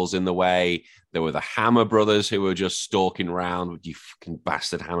obstacles in the way. There were the Hammer Brothers who were just stalking around. You fucking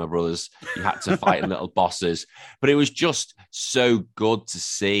bastard Hammer Brothers. You had to fight little bosses. But it was just so good to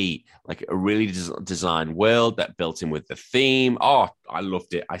see like a really designed world that built in with the theme. Oh, I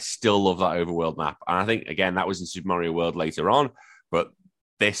loved it. I still love that overworld map. And I think, again, that was in Super Mario World later on. But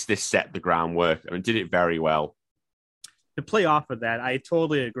this set the groundwork and it did it very well. To play off of that, I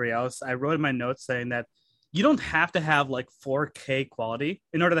totally agree. I wrote in my notes saying that you don't have to have like 4K quality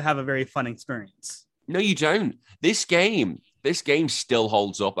in order to have a very fun experience. No, you don't. This game still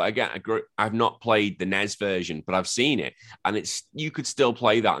holds up. Again, I've not played the NES version, but I've seen it, and you could still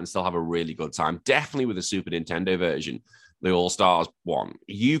play that and still have a really good time. Definitely with the Super Nintendo version, the All Stars one,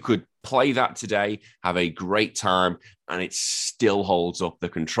 you could play that today, have a great time, and it still holds up. The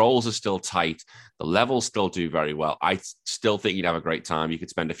controls are still tight. The levels still do very well. I still think you'd have a great time. You could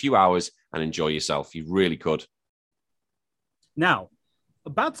spend a few hours and enjoy yourself. You really could. Now,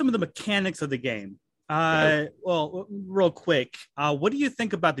 about some of the mechanics of the game. Well, real quick, what do you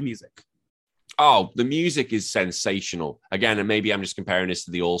think about the music? Oh, the music is sensational. Again, and maybe I'm just comparing this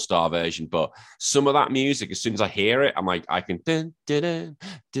to the All-Star version, but some of that music, as soon as I hear it, I'm like, I can and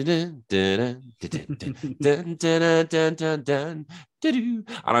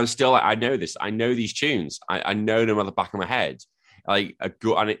I'm still like, I know this. I know these tunes. I know them at the back of my head. Like a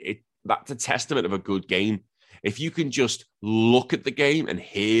good, and that's a testament of a good game. If you can just look at the game and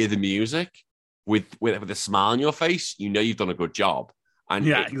hear the music with a smile on your face, you know you've done a good job. And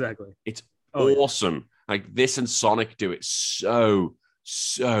yeah, exactly. It's awesome. Yeah. Like this and Sonic do it so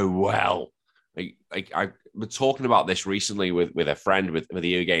well. Like I was talking about this recently with a friend with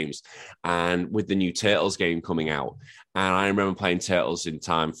video games and with the new Turtles game coming out. And I remember playing Turtles in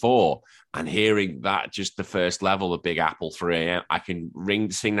Time 4 and hearing that just the first level, the Big Apple 3, I can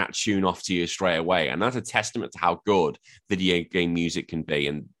sing that tune off to you straight away. And that's a testament to how good video game music can be.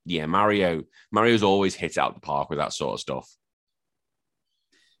 And yeah, Mario's always hit out the park with that sort of stuff.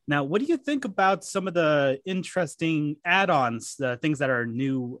 Now, what do you think about some of the interesting add-ons, the things that are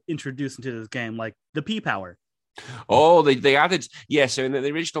new introduced into this game, like the P-Power? Oh, they added, yeah. So in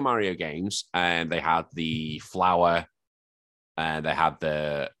the original Mario games, they had the flower, and they had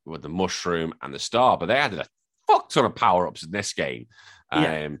the mushroom and the star, but they added a fuck ton of power-ups in this game.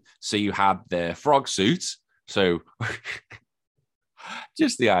 So you had the frog suit. So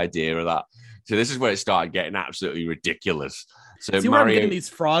just the idea of that. So this is where it started getting absolutely ridiculous. So see where I'm getting these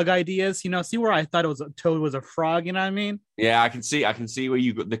frog ideas, see where I thought Toad was a frog, you know what I mean? Yeah, I can see where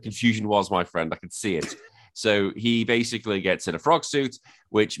the confusion was, my friend. I can see it. So he basically gets in a frog suit,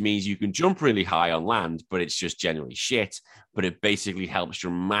 which means you can jump really high on land, but it's just generally shit. But it basically helps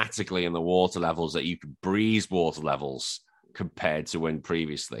dramatically in the water levels that you can breeze water levels compared to when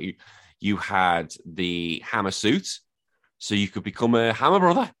previously you had the hammer suit. So you could become a hammer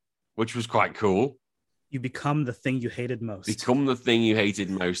brother, which was quite cool. You become the thing you hated most.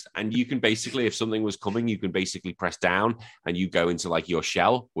 And you can basically, if something was coming, you can basically press down and you go into like your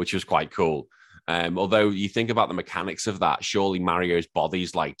shell, which was quite cool. Although you think about the mechanics of that, surely Mario's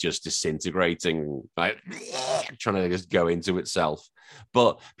body's like just disintegrating, like trying to just go into itself.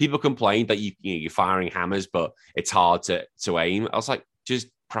 But people complained that you're firing hammers, but it's hard to aim. I was like, just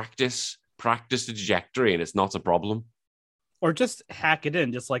practice the trajectory and it's not a problem. Or just hack it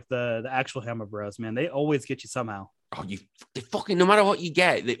in, just like the actual Hammer Bros, man. They always get you somehow. Oh, they fucking, no matter what you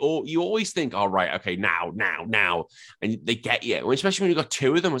get, you always think, oh, right, okay, now. And they get you. Especially when you've got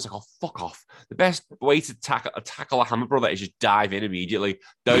two of them, it's like, oh, fuck off. The best way to tackle a Hammer Brother is just dive in immediately.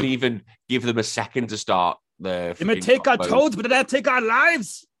 Don't even give them a second to start the... They may take our toads, but they don't take our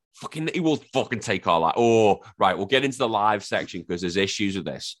lives. He will fucking take our life. Oh, right, we'll get into the live section because there's issues with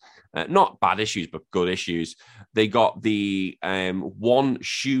this. Not bad issues, but good issues. They got the one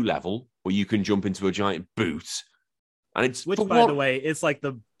shoe level where you can jump into a giant boot. And it's which, by the way, is like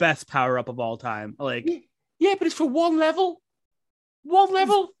the best power up of all time. Like, yeah, but it's for one level.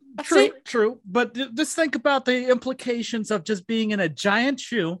 That's true. But just think about the implications of just being in a giant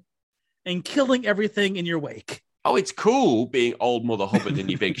shoe and killing everything in your wake. Oh, it's cool being old Mother Hubbard in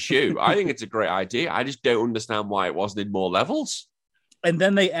your big shoe. I think it's a great idea. I just don't understand why it wasn't in more levels. And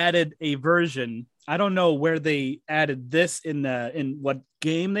then they added a version I don't know where they added this in what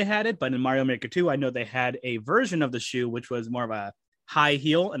game they had it, but in Mario Maker 2, I know they had a version of the shoe which was more of a high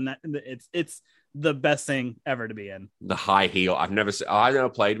heel, and it's the best thing ever to be in. The high heel. I've never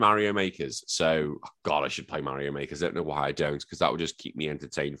played Mario Makers, so God, I should play Mario Makers. I don't know why I don't, because that would just keep me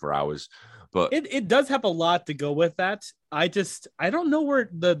entertained for hours. But it does have a lot to go with that. I don't know where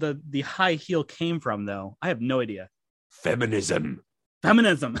the high heel came from, though. I have no idea. Feminism,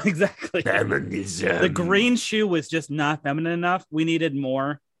 exactly. Feminism. The green shoe was just not feminine enough. We needed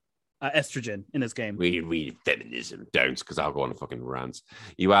more estrogen in this game. We need feminism. Don't, because I'll go on a fucking rant.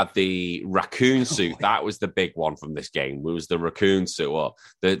 You had the raccoon suit. That was the big one from this game. It was the raccoon suit, or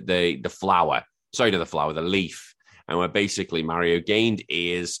the flower. Sorry, not the flower, the leaf. And where basically Mario gained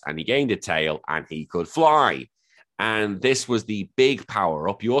ears and he gained a tail and he could fly. And this was the big power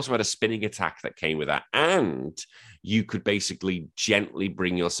up. You also had a spinning attack that came with that. And you could basically gently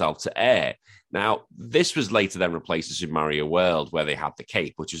bring yourself to air. Now, this was later then replaced in Super Mario World, where they had the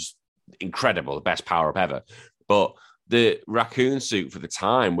cape, which is incredible, the best power up ever. But the raccoon suit for the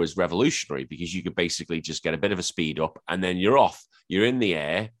time was revolutionary, because you could basically just get a bit of a speed up and then you're off. You're in the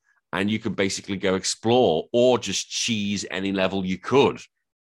air and you could basically go explore or just cheese any level you could.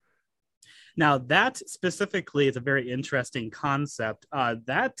 Now, that specifically is a very interesting concept.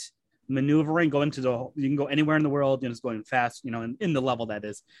 That maneuvering, you can go anywhere in the world, and it's going fast, in the level that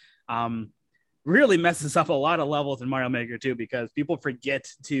is, really messes up a lot of levels in Mario Maker 2, because people forget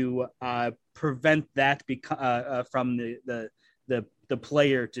to prevent that from the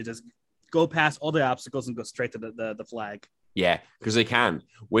player to just go past all the obstacles and go straight to the flag. Yeah, because they can.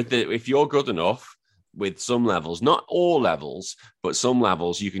 If you're good enough with some levels, not all levels, but some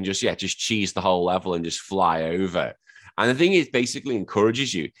levels, you can just cheese the whole level and just fly over. And the thing is, basically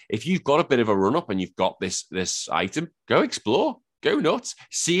encourages you. If you've got a bit of a run up and you've got this item, go explore, go nuts,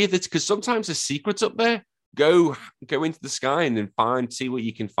 see if it's, because sometimes there's secrets up there. Go into the sky and then see what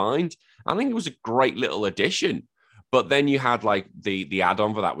you can find. I think it was a great little addition. But then you had like the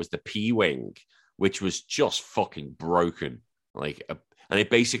add-on for that was the P-Wing, which was just fucking broken. And it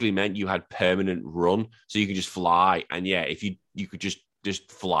basically meant you had permanent run, so you could just fly. And yeah, if you could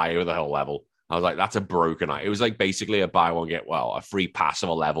just fly over the whole level. I was like, that's a broken item. It was like basically a buy one get a free pass of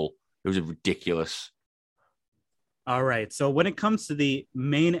a level. It was ridiculous. All right. So when it comes to the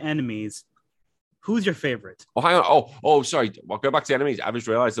main enemies, who's your favorite? Oh, hang on. Oh, sorry. I'll go back to the enemies. I just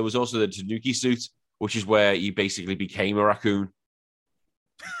realized there was also the Tanuki suit, which is where you basically became a raccoon.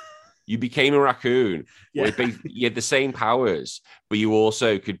 You became a raccoon. Yeah. You had the same powers, but you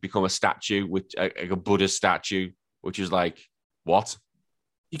also could become a statue, with a Buddha statue, which is like, what?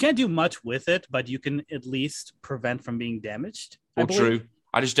 You can't do much with it, but you can at least prevent from being damaged. Well, true.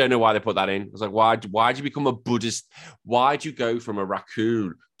 I just don't know why they put that in. I was like, why'd you become a Buddhist? Why'd you go from a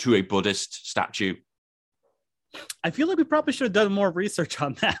raccoon to a Buddhist statue? I feel like we probably should have done more research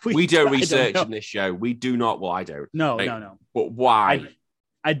on that. We don't research in this show. We do not. Well, I don't. No. But why?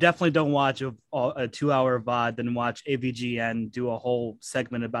 I definitely don't watch a 2-hour VOD, then watch AVGN do a whole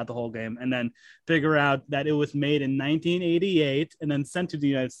segment about the whole game, and then figure out that it was made in 1988 and then sent to the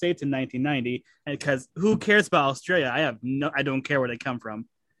United States in 1990. Because who cares about Australia? I don't care where they come from.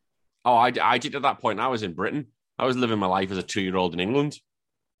 Oh, I did at that point. I was in Britain. I was living my life as a 2-year-old in England.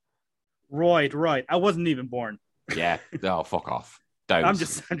 Right. I wasn't even born. Yeah. Oh, fuck off. Don't. I'm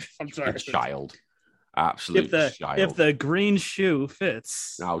sorry. Child. Absolute child. If the green shoe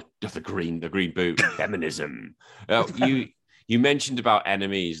fits. Oh, the green boot. Feminism. You mentioned about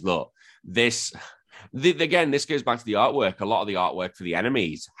enemies. Look, this goes back to the artwork. A lot of the artwork for the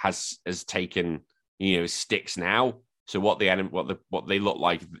enemies has taken, sticks now. So what they look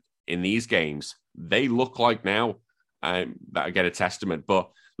like in these games, they look like now. That get a testament. But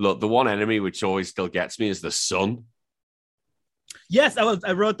look, the one enemy which always still gets me is the sun. Yes,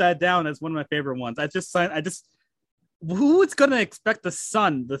 I wrote that down as one of my favorite ones. Who is going to expect the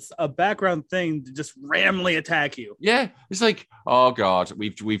sun, a background thing, to just randomly attack you? Yeah, it's like, oh god,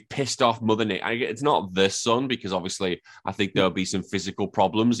 we've pissed off Mother Nature. It's not the sun, because obviously I think there'll be some physical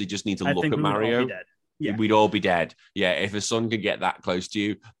problems. You just need to look at Mario. Yeah. We'd all be dead. Yeah, if a sun could get that close to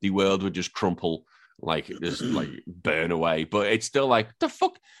you, the world would just crumple, just burn away. But it's still like, the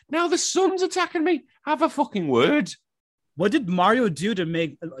fuck? Now the sun's attacking me. Have a fucking word. What did Mario do to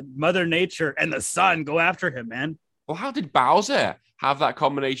make Mother Nature and the sun go after him, man? Well, how did Bowser have that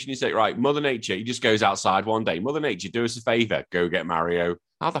combination? You say, right, Mother Nature, he just goes outside one day. Mother Nature, do us a favor. Go get Mario.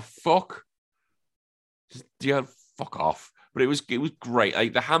 How the fuck? Fuck off. But it was great.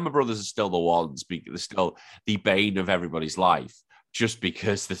 Like, the Hammer Brothers are still the ones. They're still the bane of everybody's life, just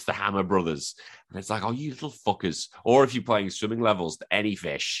because there's the Hammer Brothers. And it's like, oh, you little fuckers. Or if you're playing swimming levels, any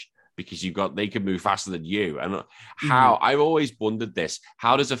fish. because they can move faster than you. And how I've always wondered this: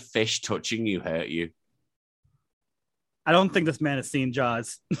 how does a fish touching you hurt you? I don't think this man has seen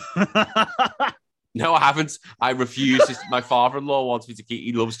Jaws. No, I haven't. I refuse. My father-in-law wants me to keep.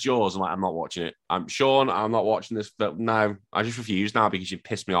 He loves Jaws. I'm like, I'm not watching it. Sean, I'm not watching this. But no, I just refuse now because you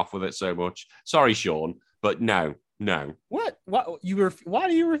pissed me off with it so much. Sorry, Sean, but no. What? Why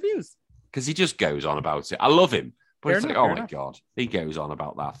do you refuse? Because he just goes on about it. I love him, but Fair it's enough, like, oh fair my enough. God, he goes on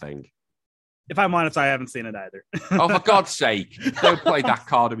about that thing. If I'm honest, I haven't seen it either. Oh, for God's sake, don't play that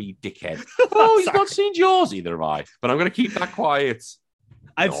card of me, dickhead. Oh, he's not seen Jaws, either have I. But I'm going to keep that quiet.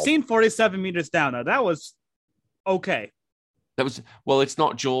 I've seen 47 meters down. Now, that was okay. Well, it's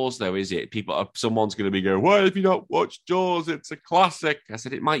not Jaws, though, is it? Someone's going to be going, why have you not watched Jaws? It's a classic. I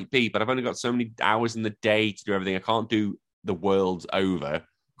said, it might be, but I've only got so many hours in the day to do everything. I can't do the world over.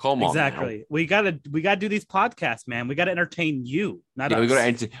 Come on. Exactly. Now. We gotta do these podcasts, man. We gotta entertain you, not us. We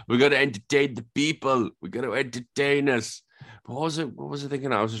got to entertain the people. We got to entertain us. But what was I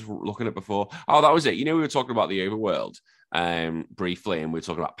thinking? I was just looking at before. Oh, that was it. We were talking about the overworld briefly, and we were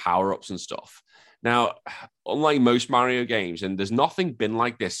talking about power-ups and stuff. Now, unlike most Mario games, and there's nothing been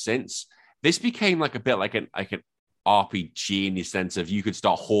like this since, this became like a bit like an RPG in the sense of you could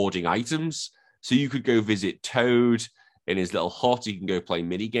start hoarding items. So you could go visit Toad in his little hut. You can go play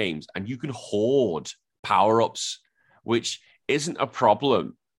mini games, and you can hoard power-ups, which isn't a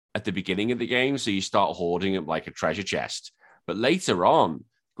problem at the beginning of the game. So you start hoarding it like a treasure chest. But later on,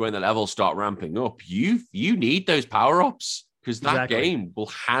 when the levels start ramping up, you need those power-ups because that game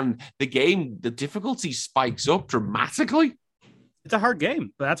will the difficulty spikes up dramatically. It's a hard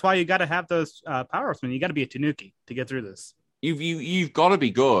game, but that's why you got to have those power-ups, man. You got to be a Tanuki to get through this. You've got to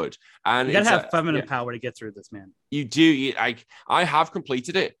be good, and you got to have feminine power to get through this, man. You do. I have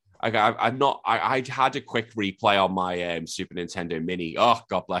completed it. I had a quick replay on my Super Nintendo Mini. Oh,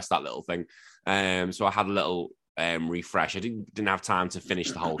 God bless that little thing. So I had a little refresh. I didn't have time to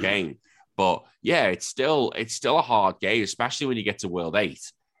finish the whole game, but yeah, it's still a hard game, especially when you get to World 8,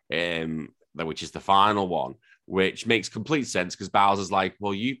 which is the final one. Which makes complete sense because Bowser's like,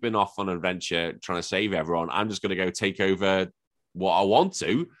 well, you've been off on an adventure trying to save everyone. I'm just going to go take over what I want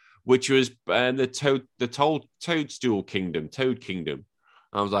to, which was the Toadstool Kingdom, Toad Kingdom.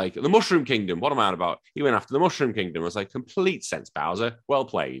 I was like, the Mushroom Kingdom. What am I on about? He went after the Mushroom Kingdom. I was like, complete sense, Bowser. Well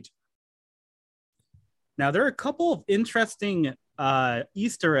played. Now, there are a couple of interesting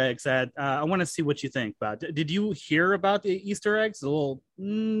Easter eggs that I want to see what you think about. Did you hear about the Easter eggs? The little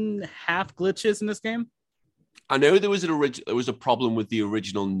half glitches in this game? I know there was a problem with the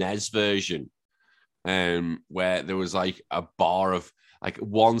original NES version, where there was like a bar of like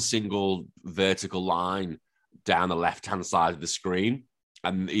one single vertical line down the left-hand side of the screen,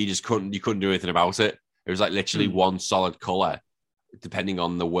 and you couldn't do anything about it. It was like literally one solid color, depending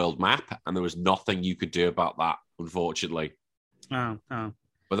on the world map, and there was nothing you could do about that, unfortunately. Oh.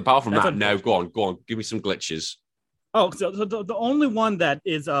 But apart from that, no, go on, give me some glitches. Oh, so the only one that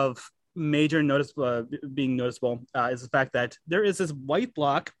is of major being noticeable is the fact that there is this white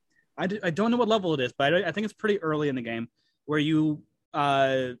block. I don't know what level it is, but I think it's pretty early in the game where you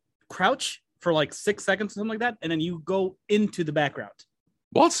crouch for like 6 seconds or something like that, and then you go into the background.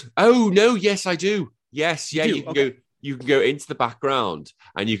 What? Oh no! Yes, I do. Yes, yeah. You can okay. go. You can go into the background,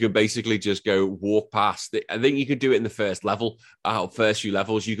 and you can basically just go walk past. I think you can do it in the first level, first few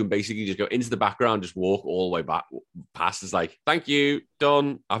levels. You can basically just go into the background, just walk all the way back past. It's like, thank you,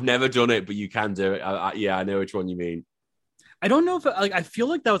 done. I've never done it, but you can do it. I know which one you mean. I don't know if I feel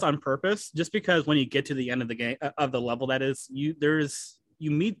like that was on purpose, just because when you get to the end of the game of the level, that is you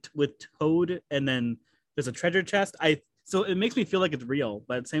meet with Toad, and then there's a treasure chest. So it makes me feel like it's real,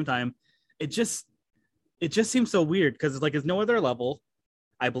 but at the same time, it just seems so weird because it's no other level,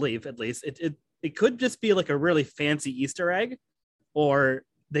 I believe, at least. It could just be like a really fancy Easter egg, or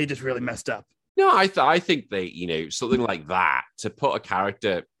they just really messed up. No, I think they, something like that, to put a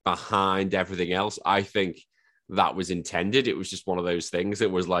character behind everything else, I think that was intended. It was just one of those things. It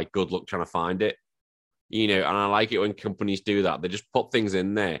was like, good luck trying to find it. And I like it when companies do that. They just put things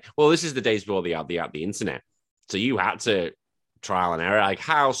in there. Well, this is the days before they had the internet. So you had to trial and error, like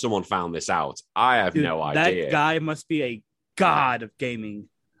how someone found this out. I have no idea. That guy must be a god of gaming.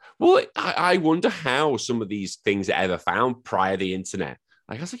 Well, I wonder how some of these things are ever found prior to the internet.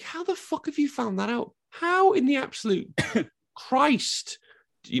 Like, I was like, how the fuck have you found that out? How in the absolute Christ,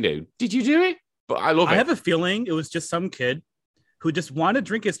 did you do it? But I love it. I have a feeling it was just some kid who just wanted to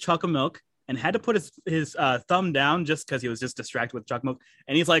drink his chocolate milk and had to put his thumb down just because he was just distracted with chocolate milk.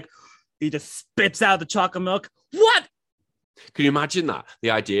 And he just spits out the chocolate milk. What? Can you imagine that?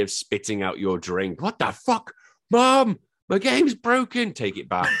 The idea of spitting out your drink. What the fuck? Mom, My game's broken. Take it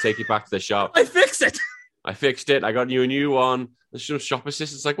back. Take it back to the shop. I fixed it. I fixed it. I got you a new one. The shop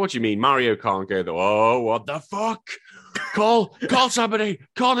assistant's like, what do you mean? Mario can't go there. Oh, what the fuck? Call somebody.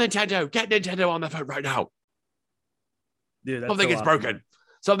 Call Nintendo. Get Nintendo on the phone right now. Dude, Something is broken.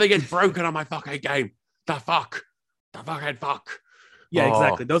 Something is broken on my fucking game. The fuck. The fucking fuck. Yeah,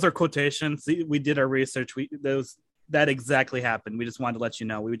 exactly. Those are quotations. We did our research. That exactly happened. We just wanted to let you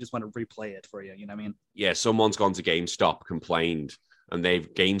know. We just want to replay it for you. You know what I mean? Yeah, someone's gone to GameStop, complained, and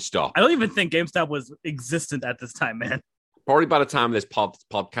they've GameStop. I don't even think GameStop was existent at this time, man. Probably by the time this podcast,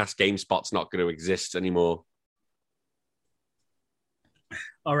 GameSpot's not going to exist anymore.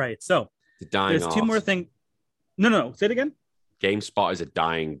 All right, so there's two more things. No, say it again. GameSpot is a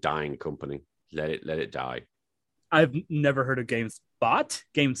dying company. Let it die. I've never heard of GameSpot.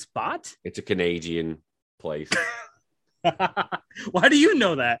 GameSpot? It's a Canadian place. Why do you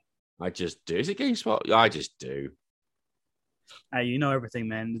know that? I just do. Is it GameSpot? I just do. You know everything,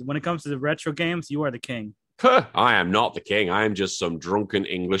 man. When it comes to the retro games, you are the king. I am not the king. I am just some drunken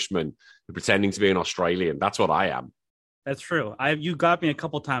Englishman pretending to be an Australian. That's what I am. That's true. You got me a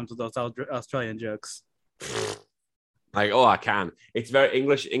couple times with those Australian jokes. Like, I can. It's very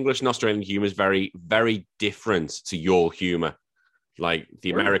English and Australian humor is very, very different to your humor. Like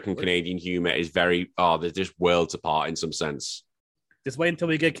the American Canadian humor is very, they're just worlds apart in some sense. Just wait until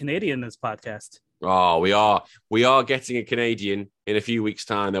we get Canadian in this podcast. Oh, we are getting a Canadian in a few weeks'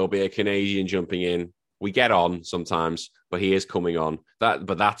 time. There will be a Canadian jumping in. We get on sometimes, but he is coming on.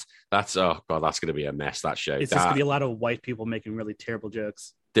 That's oh god, that's going to be a mess. That show. It's just going to be a lot of white people making really terrible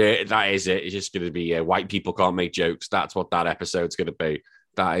jokes. That is it. It's just going to be white people can't make jokes. That's what that episode's going to be.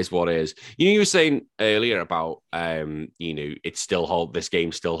 That is what it is. You were saying earlier about this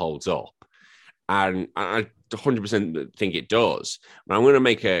game still holds up, and I 100% think it does. But I'm going to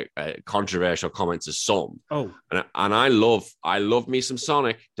make a controversial comment to some. Oh, and I love me some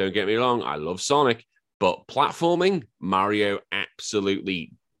Sonic. Don't get me wrong, I love Sonic, but platforming, Mario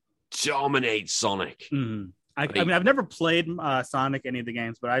absolutely dominates Sonic. Mm-hmm. I mean, I've never played Sonic, any of the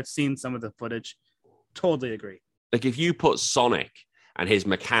games, but I've seen some of the footage. Totally agree. Like if you put Sonic and his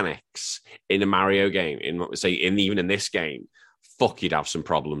mechanics in a Mario game, even in this game, you'd have some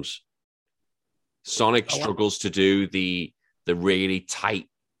problems. Sonic struggles to do the really tight,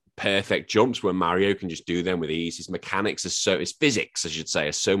 perfect jumps where Mario can just do them with ease. His mechanics his physics, I should say,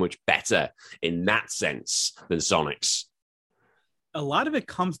 are so much better in that sense than Sonic's. A lot of it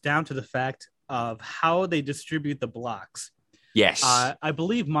comes down to the fact of how they distribute the blocks. Yes. I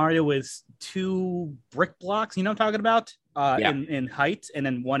believe Mario is 2 brick blocks, you know what I'm talking about? In height and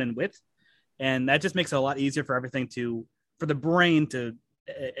then 1 in width. And that just makes it a lot easier for for the brain to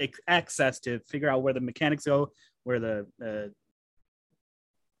access to figure out where the mechanics go, where the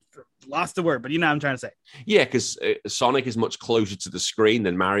lost the word, but you know what I'm trying to say. Yeah, because Sonic is much closer to the screen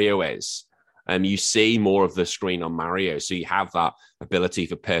than Mario is. You see more of the screen on Mario, so you have that ability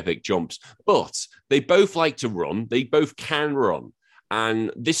for perfect jumps. But they both like to run. They both can run.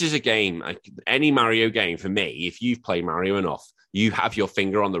 And this is a game, any Mario game for me, if you've played Mario enough, you have your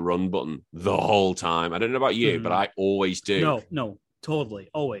finger on the run button the whole time. I don't know about you, but I always do. No, totally,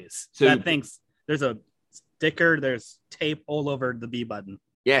 always. So there's a sticker, there's tape all over the B button.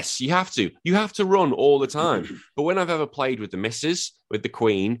 Yes, you have to. You have to run all the time. But when I've ever played with the missus, with the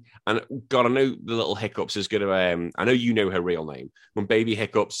Queen, and God, I know the little Hiccups is going to, I know you know her real name. When Baby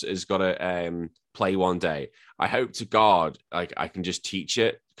Hiccups is going to play one day, I hope to God I can just teach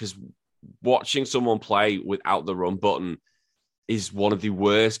it, because watching someone play without the run button is one of the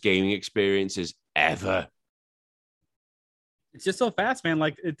worst gaming experiences ever. It's just so fast, man.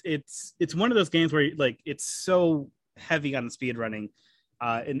 Like it's one of those games where it's so heavy on the speed running.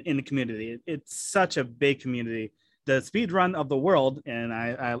 In the community, it's such a big community. The speed run of the world, and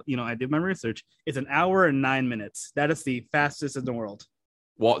I did my research. It's 1 hour and 9 minutes. That is the fastest in the world.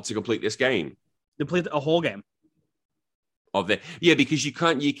 What, to complete this game? To play a whole game. Because you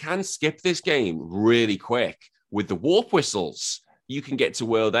can skip this game really quick with the warp whistles. You can get to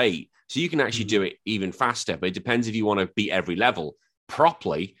World 8, so you can actually do it even faster. But it depends if you want to beat every level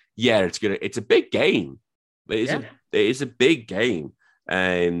properly. Yeah, it's a big game. It is a big game.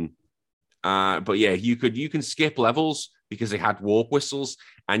 But yeah, you can skip levels because they had warp whistles,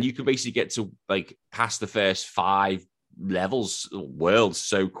 and you could basically get to past the first 5 levels worlds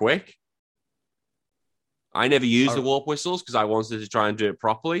so quick. I never used the warp whistles because I wanted to try and do it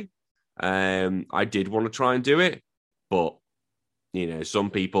properly. I did want to try and do it, but some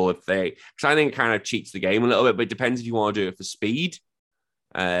people, because I think it kind of cheats the game a little bit, but it depends if you want to do it for speed.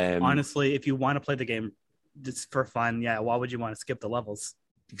 Honestly, if you want to play the game just for fun, why would you want to skip the levels?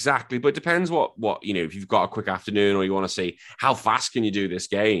 Exactly, but it depends what if you've got a quick afternoon or you want to see how fast can you do this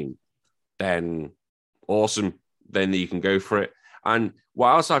game, then awesome, then you can go for it. And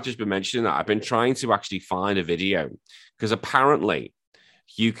whilst I've just been mentioning that, I've been trying to actually find a video because apparently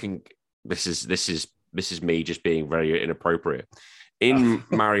you can. This is me just being very inappropriate. In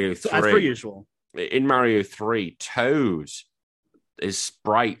Mario 3, as per usual. In Mario 3, Toad, his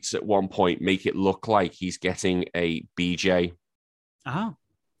sprites at one point make it look like he's getting a BJ. Oh,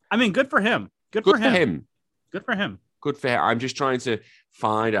 I mean, good for him. Good for him. Good for him. Good for him. I'm just trying to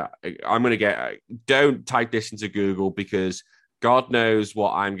find out. I'm going to get. Don't type this into Google because God knows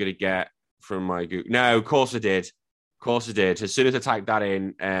what I'm going to get from my Google. No, of course I did. Of course I did. As soon as I type that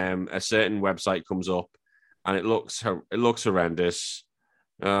in, a certain website comes up, and it looks horrendous.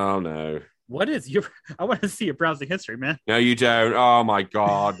 Oh no. What is your? I want to see your browsing history, man. No, you don't. Oh my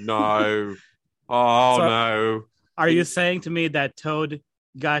God, no. Oh So, no. Are you saying to me that Toad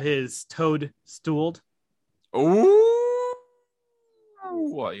got his toad stooled? Ooh.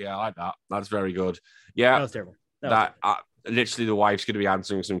 Well, yeah, I like that. That's very good. Yeah, That was terrible. Literally, the wife's going to be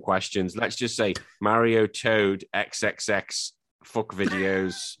answering some questions. Let's just say Mario Toad XXX fuck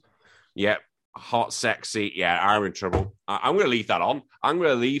videos. Yep. Hot, sexy. Yeah, I'm in trouble. I'm going to leave that on. I'm going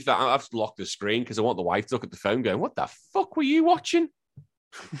to leave that. I have to lock the screen because I want the wife to look at the phone going, what the fuck were you watching?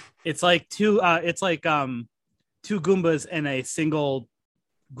 It's like two Goombas in a single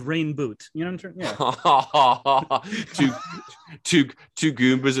green boot. You know what I'm saying? Yeah. two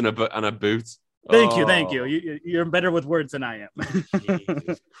Goombas and a boot. Thank you. You're better with words than I am.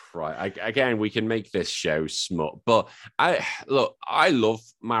 Jesus Christ. Again, we can make this show smut, but I love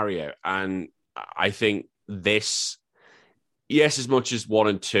Mario, and I think this, yes, as much as 1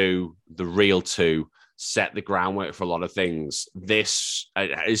 and 2, the real 2, set the groundwork for a lot of things. This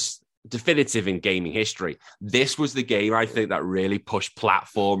is definitive in gaming history. This was the game, I think, that really pushed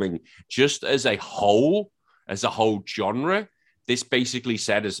platforming just as a whole genre. This basically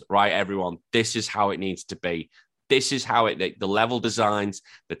said, right, everyone, this is how it needs to be. This is how the level designs,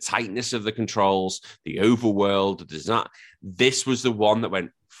 the tightness of the controls, the overworld, the design. This was the one that went,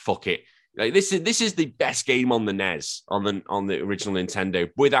 fuck it. Like, this is the best game on the NES, on the original Nintendo,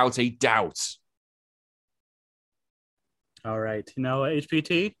 without a doubt. All right.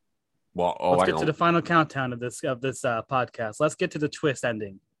 HPT? What? Let's get to the final countdown of this podcast. Let's get to the twist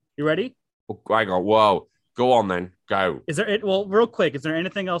ending. You ready? Oh, hang on. Whoa. Go on then. Go. Well, real quick, is there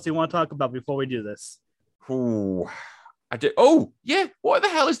anything else you want to talk about before we do this? Ooh. I do. Oh, yeah. What the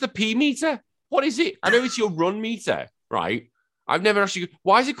hell is the P meter? What is it? I know it's your run meter, right? I've never actually.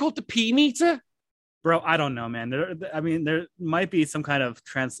 Why is it called the P meter? Bro, I don't know, man. There might be some kind of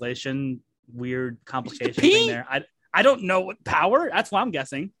translation weird complication thing there. I don't know what power. That's what I'm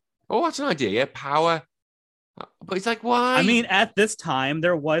guessing. Oh, that's an idea. Yeah, power. But it's like, why? I mean, at this time,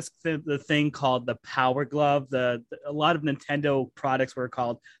 there was the thing called the Power Glove. A lot of Nintendo products were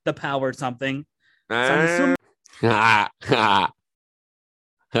called the Power something. So I'm assuming...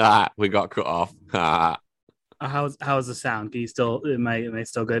 we got cut off. How's the sound? Can you still? Am I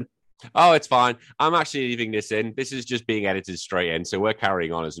still good? Oh, it's fine. I'm actually leaving this in. This is just being edited straight in, so we're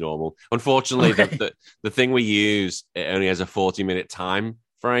carrying on as normal. Unfortunately, okay. the thing we use, it only has a 40-minute time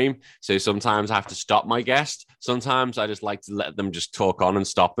frame, so sometimes I have to stop my guest. Sometimes I just like to let them just talk on and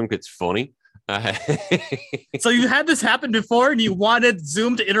stop them because it's funny. So you had this happen before, and you wanted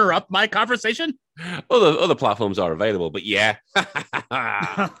Zoom to interrupt my conversation? Other platforms are available, but yeah.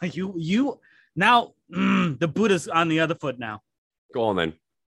 you now the boot is on the other foot now. Go on then.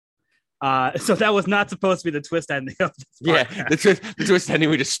 So that was not supposed to be the twist ending of this podcast. Yeah, the twist ending,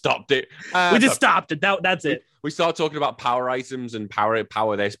 we just stopped it. We just stopped it. That's it. We started talking about power items and power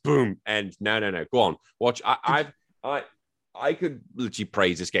this, boom, and no. Go on, watch. I could literally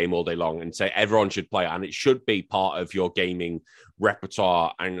praise this game all day long and say everyone should play it, and it should be part of your gaming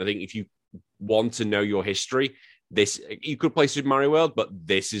repertoire. And I think if you want to know your history, you could play Super Mario World, but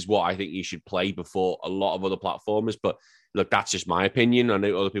this is what I think you should play before a lot of other platformers. But look, that's just my opinion. I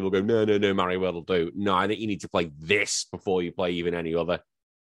know other people go, no, Mario World will do. No, I think you need to play this before you play even any other.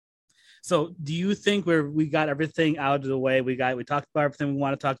 So do you think we got everything out of the way? We talked about everything we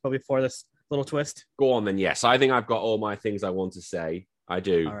want to talk about before this little twist? Go on then. Yes, I think I've got all my things I want to say. I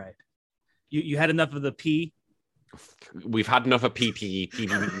do. All right. You had enough of the P? We've had enough of PPE.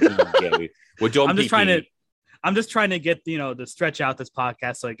 Yeah, we're done. I'm just trying to get, to stretch out this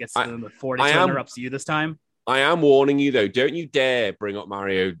podcast so it gets to the 40 interrupts you this time. I am warning you, though. Don't you dare bring up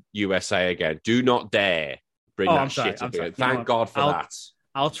Mario USA again. Do not dare bring that shit up again. Thank God for that.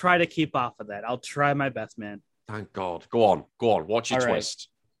 I'll try to keep off of that. I'll try my best, man. Thank God. Go on. Watch your twist.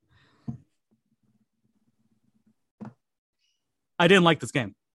 Right. I didn't like this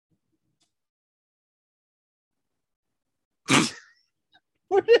game.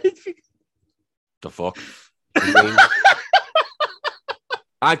 The fuck? I mean,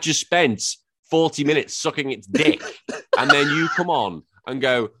 I've just spent 40 minutes sucking its dick, and then you come on and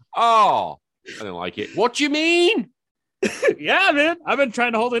go, "Oh, I don't like it." What do you mean? Yeah, man. I've been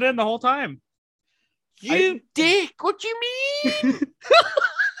trying to hold it in the whole time. Dick. What do you mean?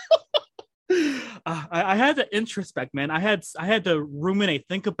 I had to introspect, man. I had to ruminate,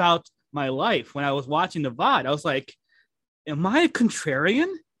 think about my life when I was watching the VOD. I was like, am I a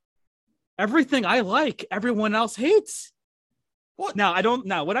contrarian? Everything I like, everyone else hates. What? Now, I don't.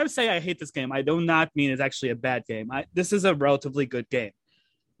 Now, when I say I hate this game, I do not mean it's actually a bad game. This is a relatively good game.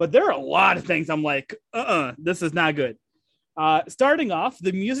 But there are a lot of things I'm like, this is not good. Starting off,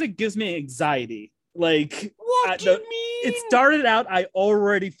 the music gives me anxiety. Like, what do you mean? It started out, I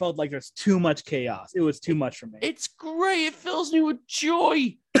already felt like there's too much chaos. It was too much for me. It's great. It fills me with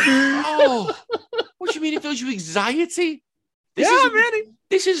joy. Oh, what do you mean it fills you with anxiety?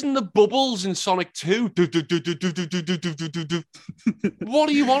 This isn't the bubbles in Sonic 2. What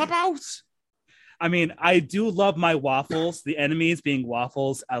are you on about? I mean, I do love my waffles, the enemies being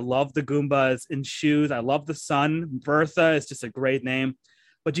waffles. I love the Goombas in shoes. I love the sun. Bertha is just a great name.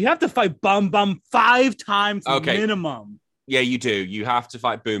 But you have to fight Bum Bum 5 times minimum. Yeah, you do. You have to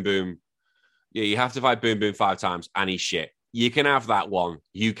fight Boom Boom. Yeah, you have to fight Boom Boom 5 times, and he's shit. You can have that one.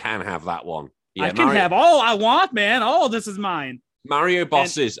 You can have that one. Yeah, I can have all I want, man. All this is mine. Mario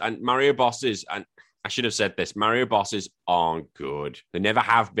bosses, and I should have said this. Mario bosses aren't good. They never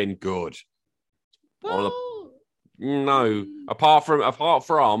have been good. No, apart from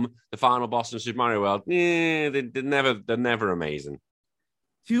the final boss in Super Mario World, they're never amazing.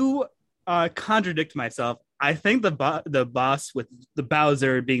 To contradict myself, I think the boss with the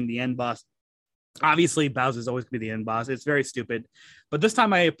Bowser being the end boss. Obviously, Bowser's always going to be the end boss. It's very stupid, but this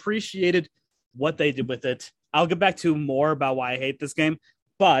time I appreciated what they did with it. I'll get back to more about why I hate this game,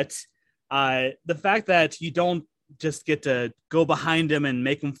 but the fact that you don't just get to go behind him and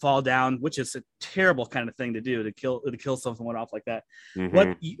make him fall down, which is a terrible kind of thing to do to kill someone off like that.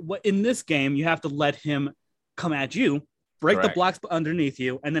 Mm-hmm. What in this game you have to let him come at you, break Correct. The blocks underneath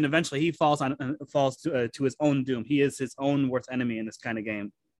you, and then eventually he falls to his own doom. He is his own worst enemy in this kind of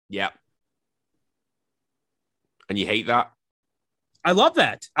game. Yeah, and you hate that? I love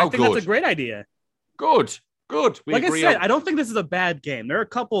that. I think that's a great idea. Good. Like I said, I don't think this is a bad game. There are a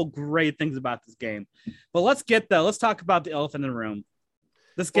couple great things about this game, but let's talk about the elephant in the room.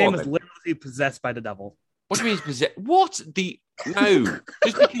 This game is literally possessed by the devil. What do you mean it's possessed? No,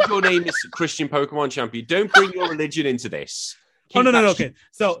 just because your name is Christian Pokemon Champion, don't bring your religion into this. No. Okay,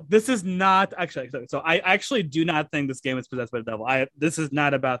 so this is not actually. So I actually do not think this game is possessed by the devil. This is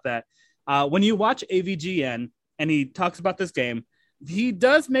not about that. When you watch AVGN and he talks about this game, he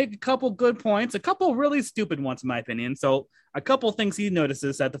does make a couple good points, a couple really stupid ones, in my opinion. So a couple things he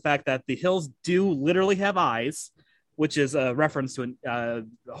notices that the fact that the hills do literally have eyes, which is a reference to a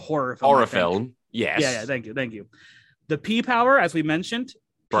horror film. Horror film, yes. Yeah, thank you. The P power, as we mentioned,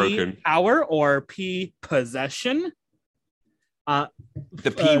 broken. P power or P possession.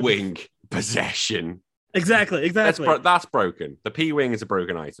 The P-wing possession. Exactly. That's broken. The P-wing is a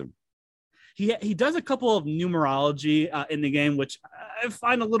broken item. He does a couple of numerology in the game, which I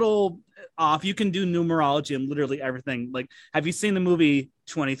find a little off. You can do numerology in literally everything. Like, have you seen the movie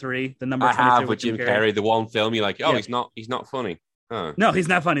 23? The number 23 I have with Jim Carrey. The one film you're like, he's not funny. Huh. No, he's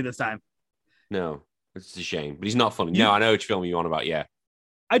not funny this time. No, it's a shame, but he's not funny. No, I know which film you're on about. Yeah,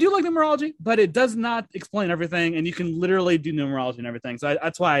 I do like numerology, but it does not explain everything, and you can literally do numerology and everything. So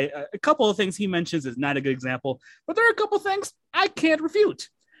that's why a couple of things he mentions is not a good example, but there are a couple of things I can't refute.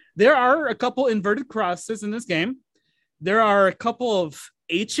 There are a couple inverted crosses in this game. There are a couple of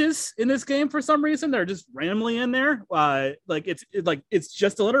H's in this game for some reason. They're just randomly in there. It's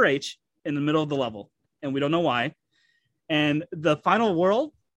just a letter H in the middle of the level, and we don't know why. And the final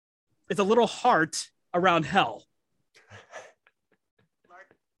world, it's a little heart around hell.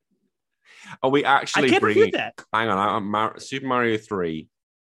 Are we actually I can't bringing? refute that. Hang on, Super Mario 3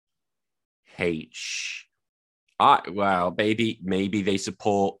 H. Well, maybe they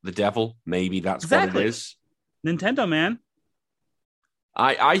support the devil. Maybe that's what it is. Nintendo, man.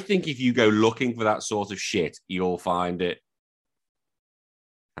 I think if you go looking for that sort of shit, you'll find it.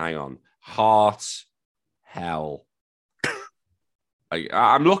 Hang on. Heart, hell.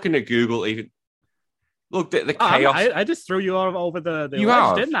 I'm looking at Google. Even look, the chaos. I just threw you over the you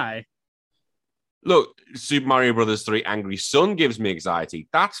ledge, didn't I? Look, Super Mario Brothers 3 Angry Sun gives me anxiety.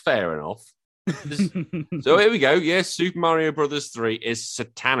 That's fair enough. So here we go. Yes, Super Mario Brothers 3 is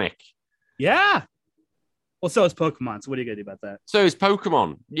satanic. Yeah. Well, so is Pokemon. So what are you going to do about that? So is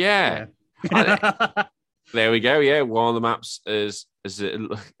Pokemon. Yeah. There we go. Yeah, one of the maps is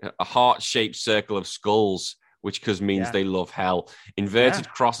a heart-shaped circle of skulls, which means they love hell. Inverted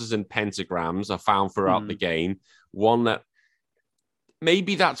crosses and pentagrams are found throughout the game. One that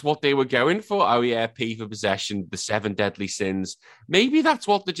maybe that's what they were going for. Oh yeah, P for possession, the 7 deadly sins. Maybe that's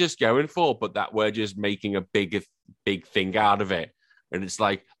what they're just going for, but that we're just making a big thing out of it. And it's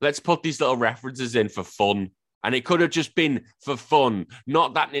like, let's put these little references in for fun. And it could have just been for fun,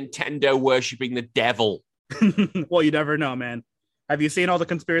 not that Nintendo worshipping the devil. Well, you never know, man. Have you seen all the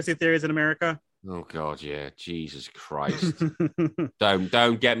conspiracy theories in America? Oh God, yeah, Jesus Christ!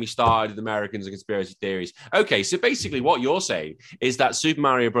 don't get me started with Americans and conspiracy theories. Okay, so basically, what you're saying is that Super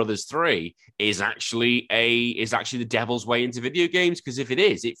Mario Brothers 3 is actually the devil's way into video games. Because if it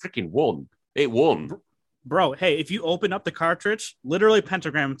is, it freaking won. It won, bro. Hey, if you open up the cartridge, literally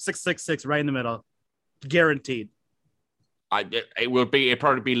pentagram 666 right in the middle, guaranteed. It'd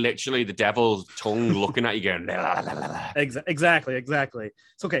probably be literally the devil's tongue looking at you going, blah, blah, blah, blah. Exactly. It's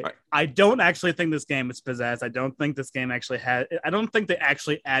okay. Right. I don't actually think this game is possessed. I don't think this game actually I don't think they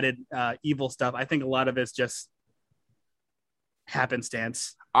actually added evil stuff. I think a lot of it's just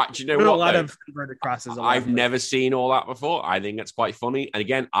happenstance. Do you know what? A lot of inverted crosses. I've never seen all that before. I think it's quite funny. And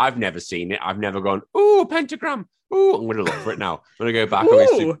again, I've never seen it. I've never gone, ooh, pentagram. Ooh, I'm going to look for it now. I'm going to go back. I'm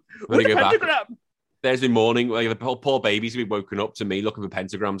going to go back. Thursday morning, like the poor baby's gonna be woken up to me looking for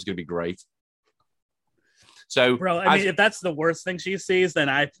pentagrams. Gonna be great. So, bro, I mean, if that's the worst thing she sees,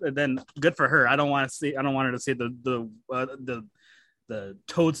 then good for her. I don't want her to see the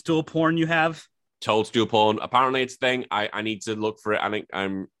toadstool porn you have. Toadstool porn. Apparently, it's a thing. I need to look for it. I think I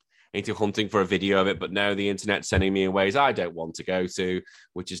need to hunting for a video of it. But now the internet's sending me in ways I don't want to go to,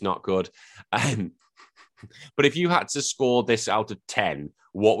 which is not good. But if you had to score this out of 10,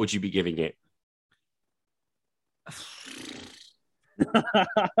 what would you be giving it?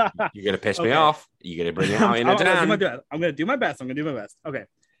 You're gonna piss me off. You're gonna bring it out in a I'm gonna do my best. Okay.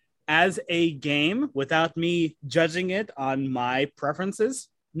 As a game, without me judging it on my preferences,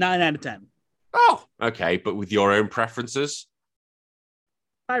 9 out of 10. Oh, okay. But with your own preferences,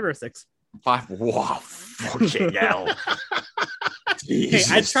 5 or 6. 5. Wow, fucking hell. Hey,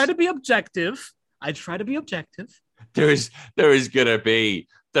 I try to be objective. There is gonna be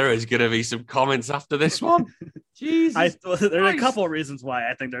some comments after this one. Jesus, there are a couple of reasons why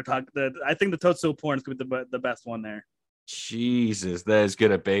I think I think the toadstool porn is going to be the best one there. Jesus, there's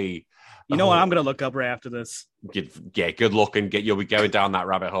gonna be. You know what? I'm gonna look up right after this. Good luck, and you'll be going down that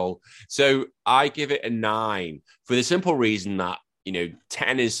rabbit hole. So I give it a 9 for the simple reason that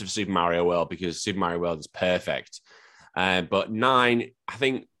 10 is for Super Mario World because Super Mario World is perfect, but 9, I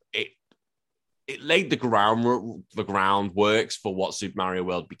think. It laid the groundworks for what Super Mario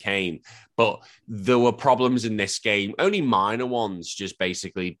World became, but there were problems in this game, only minor ones, just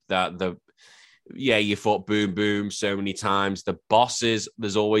basically that you fought Boom Boom so many times. The bosses,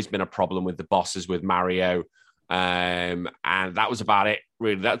 there's always been a problem with the bosses with Mario, and that was about it,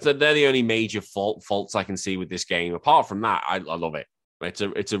 really. They're the only major faults I can see with this game. Apart from that, I love it.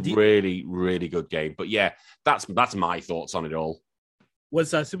 It's a really, really good game. But yeah, that's my thoughts on it all. Was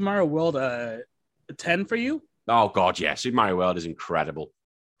Super Mario World a 10 for you? Oh, God, yeah. Super Mario World is incredible.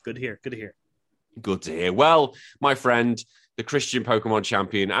 Good to hear. Good to hear. Well, my friend, the Christian Pokemon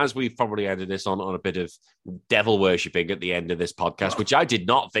champion, as we've probably ended this on a bit of devil worshipping at the end of this podcast, which I did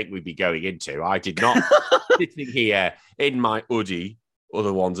not think we'd be going into. I did not sitting here in my hoodie.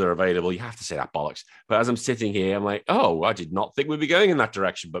 Other ones are available. You have to say that bollocks. But as I'm sitting here, I'm like, oh, I did not think we'd be going in that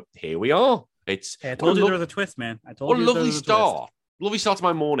direction. But here we are. I told you there was a twist, man. What a lovely start. Lovely start to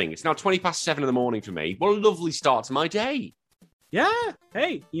my morning. It's now 7:20 in the morning for me. What a lovely start to my day. Yeah.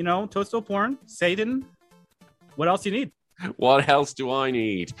 Hey, toadstool porn, Satan. What else do you need? What else do I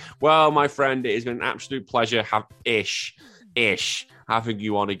need? Well, my friend, it has been an absolute pleasure having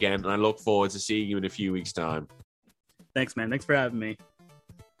you on again. And I look forward to seeing you in a few weeks' time. Thanks, man. Thanks for having me.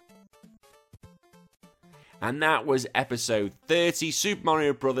 And that was episode 30, Super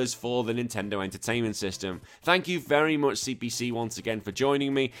Mario Bros. For the Nintendo Entertainment System. Thank you very much, CPC, once again for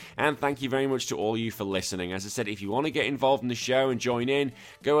joining me, and thank you very much to all you for listening. As I said, if you want to get involved in the show and join in,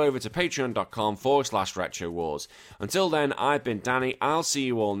 go over to patreon.com/Retro Wars. Until then, I've been Danny. I'll see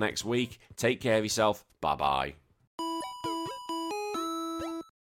you all next week. Take care of yourself. Bye-bye.